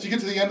honest, you get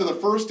to the end of the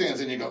 1st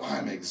stanza and you go,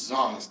 I'm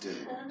exhausted.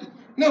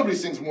 Nobody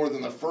sings more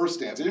than the 1st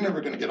stanza. You're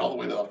never going to get all the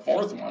way to the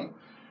 4th one,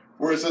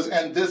 where it says,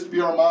 and this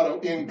be our motto,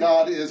 in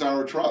God is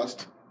our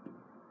trust.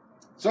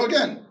 So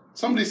again,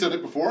 somebody said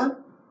it before.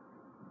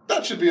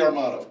 That should be our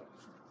motto.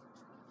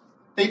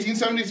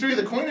 1873,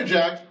 the Coinage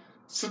Act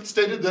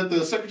stated that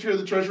the Secretary of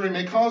the Treasury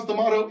may cause the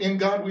motto, in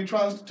God we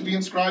trust, to be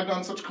inscribed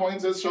on such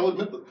coins as shall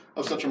admit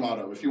of such a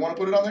motto. If you want to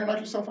put it on there, knock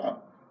yourself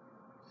out.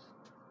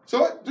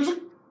 So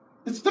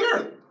it's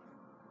there.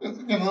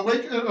 In the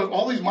wake of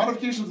all these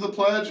modifications of the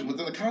pledge and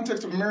within the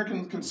context of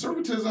American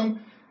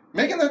conservatism,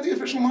 making that the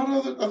official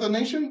motto of the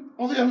nation,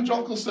 all the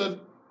evangelicals said,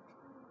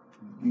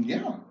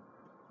 yeah,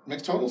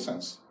 makes total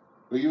sense.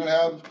 We even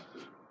have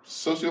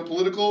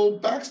socio-political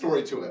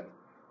backstory to it.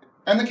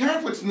 And the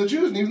Catholics and the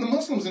Jews and even the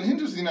Muslims and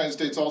Hindus in the United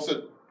States all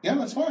said, yeah,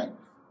 that's fine.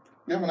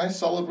 We have a nice,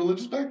 solid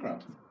religious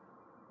background.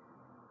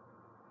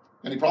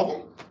 Any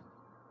problem?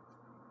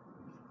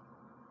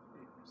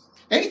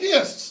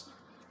 Atheists!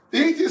 The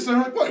atheists are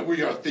like, what,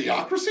 we are a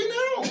theocracy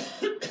now?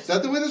 Is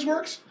that the way this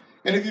works?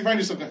 And if you find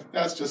yourself,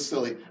 that's just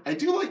silly. I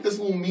do like this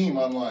little meme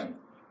online.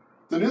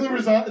 The newly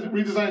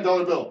redesigned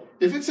dollar bill.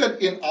 If it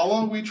said, in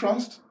Allah we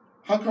trust,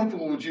 how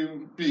comfortable would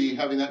you be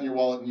having that in your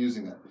wallet and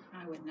using that?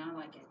 I would not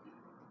like it.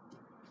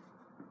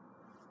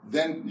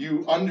 Then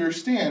you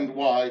understand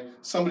why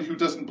somebody who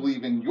doesn't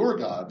believe in your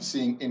God,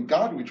 seeing in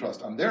God we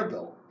trust on their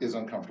bill, is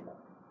uncomfortable.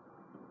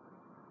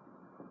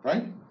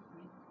 Right?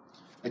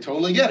 I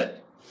totally get it.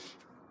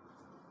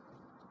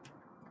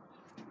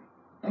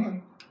 All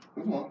right,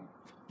 move along.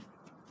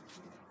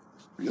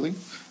 Really?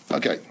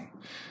 Okay.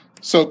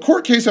 So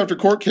court case after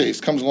court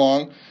case comes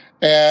along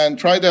and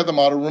tried to have the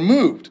motto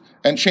removed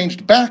and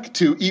changed back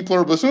to E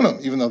pluribus unum,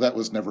 even though that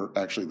was never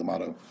actually the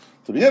motto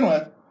to begin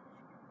with.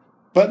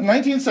 But in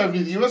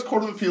 1970, the U.S.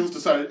 Court of Appeals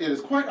decided it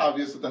is quite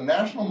obvious that the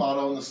national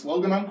motto and the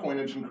slogan on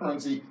coinage and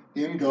currency,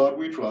 in God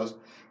we trust,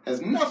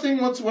 has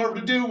nothing whatsoever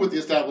to do with the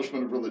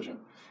establishment of religion.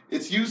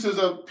 Its use is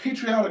of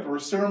patriotic or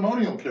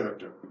ceremonial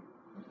character.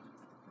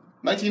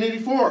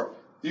 1984,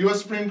 The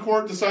U.S. Supreme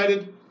Court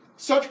decided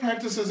such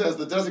practices as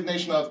the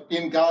designation of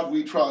 "In God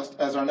We Trust"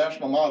 as our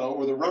national motto,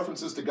 or the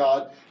references to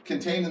God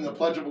contained in the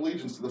Pledge of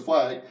Allegiance to the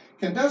flag,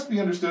 can best be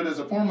understood as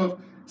a form of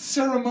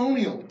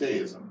ceremonial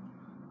deism,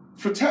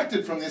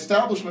 protected from the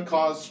Establishment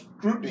Clause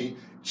scrutiny,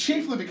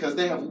 chiefly because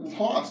they have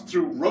lost,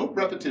 through rote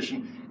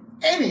repetition,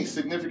 any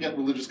significant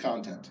religious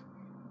content.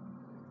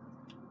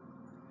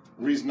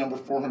 Reason number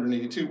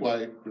 482 why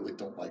I really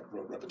don't like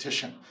rote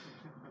repetition.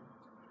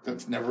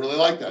 That's never really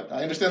like that.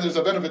 I understand there's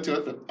a benefit to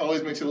it, but it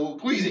always makes it a little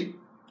queasy.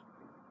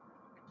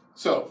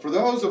 So, for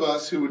those of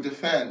us who would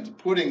defend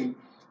putting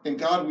 "In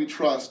God We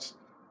Trust"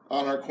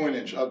 on our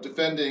coinage, of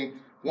defending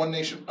one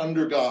nation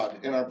under God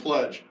in our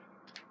pledge,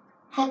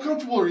 how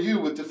comfortable are you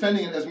with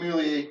defending it as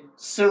merely a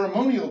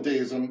ceremonial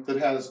deism that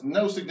has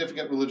no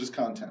significant religious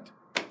content?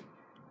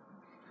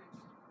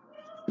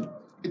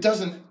 It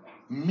doesn't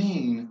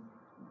mean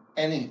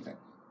anything.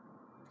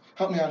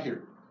 Help me out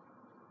here.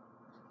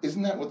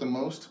 Isn't that what the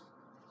most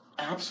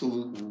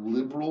absolute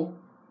liberal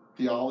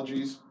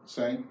theologies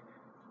say?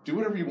 Do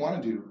whatever you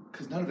want to do,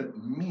 because none of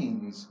it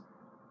means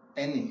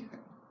anything.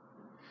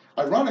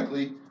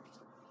 Ironically,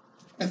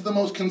 it's the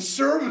most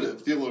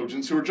conservative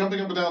theologians who are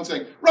jumping up and down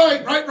saying,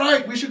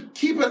 right, we should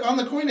keep it on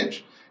the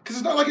coinage, because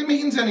it's not like it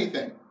means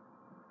anything.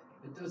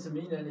 It doesn't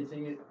mean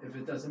anything if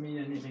it doesn't mean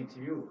anything to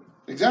you.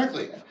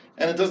 Exactly.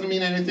 And it doesn't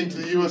mean anything to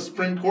the U.S.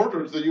 Supreme Court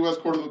or to the U.S.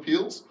 Court of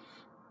Appeals,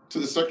 to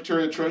the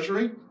Secretary of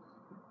Treasury,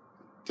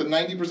 to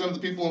 90% of the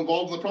people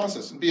involved in the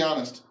process. And be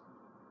honest,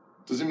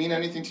 does it mean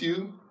anything to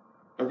you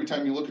every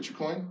time you look at your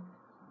coin?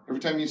 Every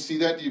time you see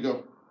that, do you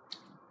go,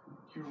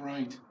 "You're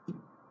right,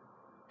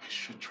 I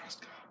should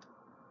trust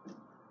God"?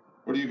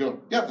 Or do you go,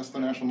 "Yeah, that's the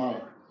national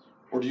motto"?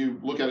 Or do you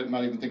look at it and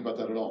not even think about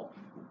that at all?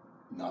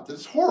 Not that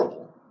it's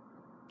horrible,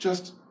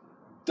 just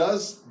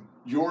does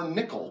your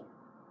nickel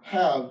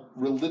have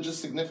religious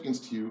significance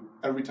to you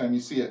every time you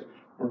see it?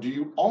 Or do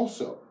you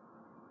also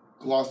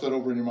gloss that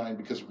over in your mind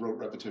because of rote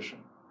repetition?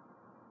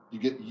 You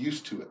get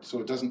used to it, so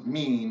it doesn't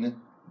mean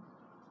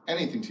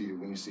anything to you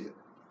when you see it.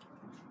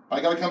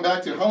 I got to come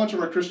back to how much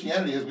of our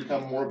Christianity has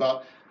become more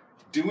about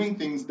doing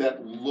things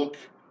that look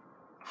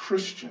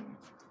Christian,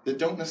 that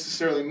don't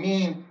necessarily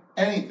mean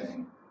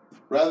anything,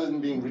 rather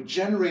than being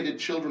regenerated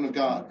children of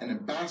God and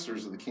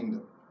ambassadors of the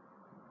kingdom.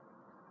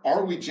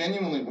 Are we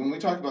genuinely, when we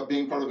talk about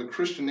being part of a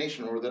Christian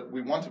nation, or that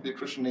we want to be a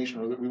Christian nation,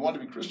 or that we want to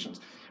be Christians,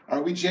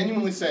 are we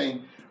genuinely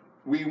saying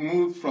we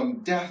moved from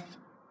death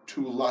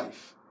to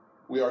life?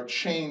 We are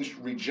changed,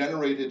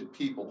 regenerated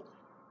people?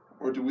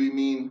 Or do we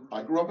mean,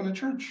 I grew up in a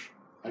church,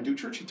 I do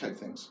churchy type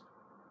things?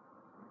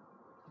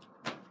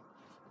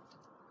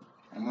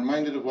 I'm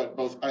reminded of what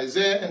both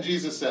Isaiah and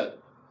Jesus said,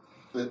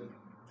 that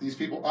these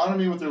people honor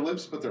me with their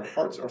lips, but their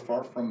hearts are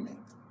far from me.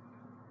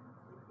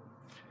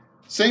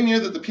 Same year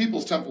that the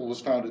People's Temple was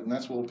founded, and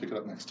that's where we'll pick it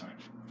up next time.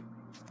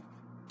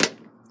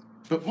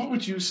 But what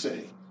would you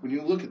say when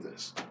you look at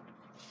this?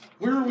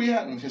 Where are we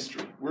at in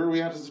history? Where are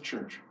we at as a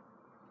church?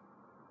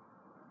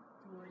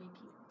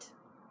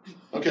 Repeat.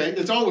 Okay,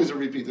 it's always a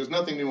repeat. There's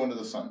nothing new under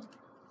the sun.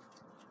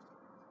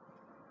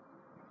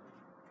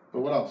 But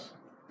what else?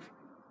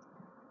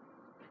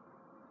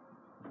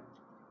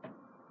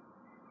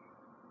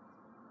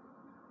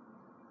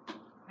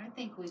 I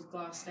think we've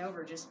glossed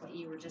over just what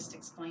you were just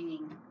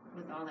explaining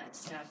with all that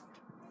stuff.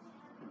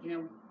 You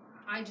know,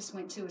 I just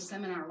went to a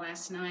seminar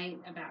last night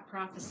about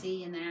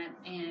prophecy and that,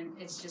 and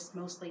it's just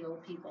mostly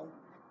old people.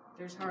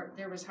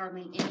 There was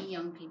hardly any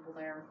young people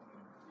there.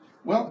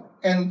 Well,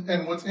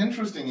 and what's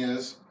interesting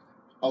is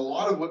a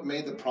lot of what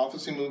made the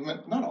prophecy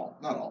movement, not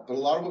all, but a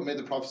lot of what made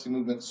the prophecy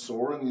movement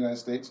soar in the United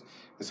States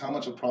is how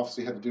much of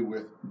prophecy had to do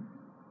with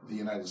the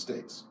United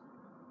States.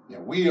 You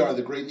know, we are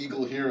the great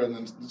eagle here, and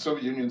then the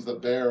Soviet Union's the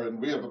bear,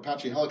 and we have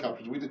Apache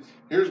helicopters.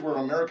 Here's where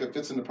America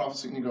fits into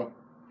prophecy, and you go,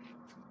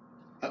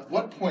 at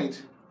what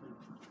point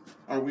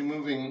are we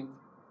moving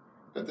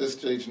at this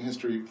stage in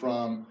history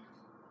from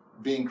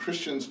being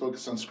Christians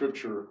focused on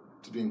Scripture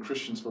to being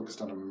Christians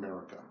focused on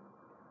America?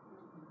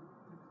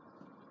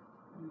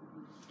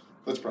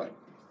 Let's pray.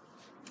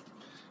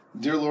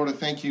 Dear Lord, I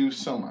thank you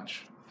so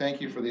much.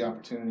 Thank you for the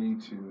opportunity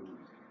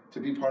to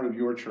be part of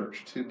your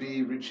church, to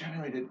be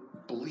regenerated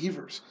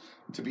believers,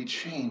 to be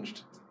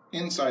changed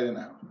inside and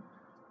out.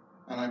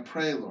 And I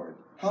pray, Lord,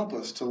 help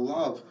us to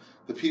love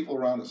the people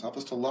around us. Help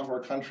us to love our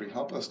country.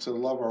 Help us to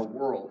love our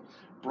world,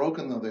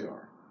 broken though they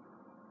are.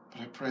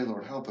 But I pray,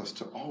 Lord, help us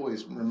to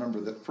always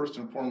remember that first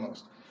and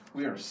foremost,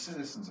 we are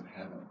citizens of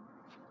heaven.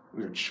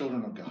 We are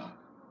children of God.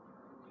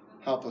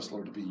 Help us,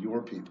 Lord, to be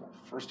your people,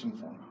 first and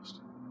foremost.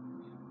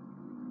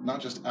 Not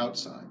just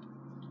outside,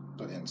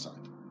 but inside.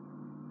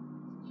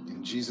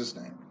 In Jesus'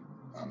 name,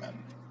 amen.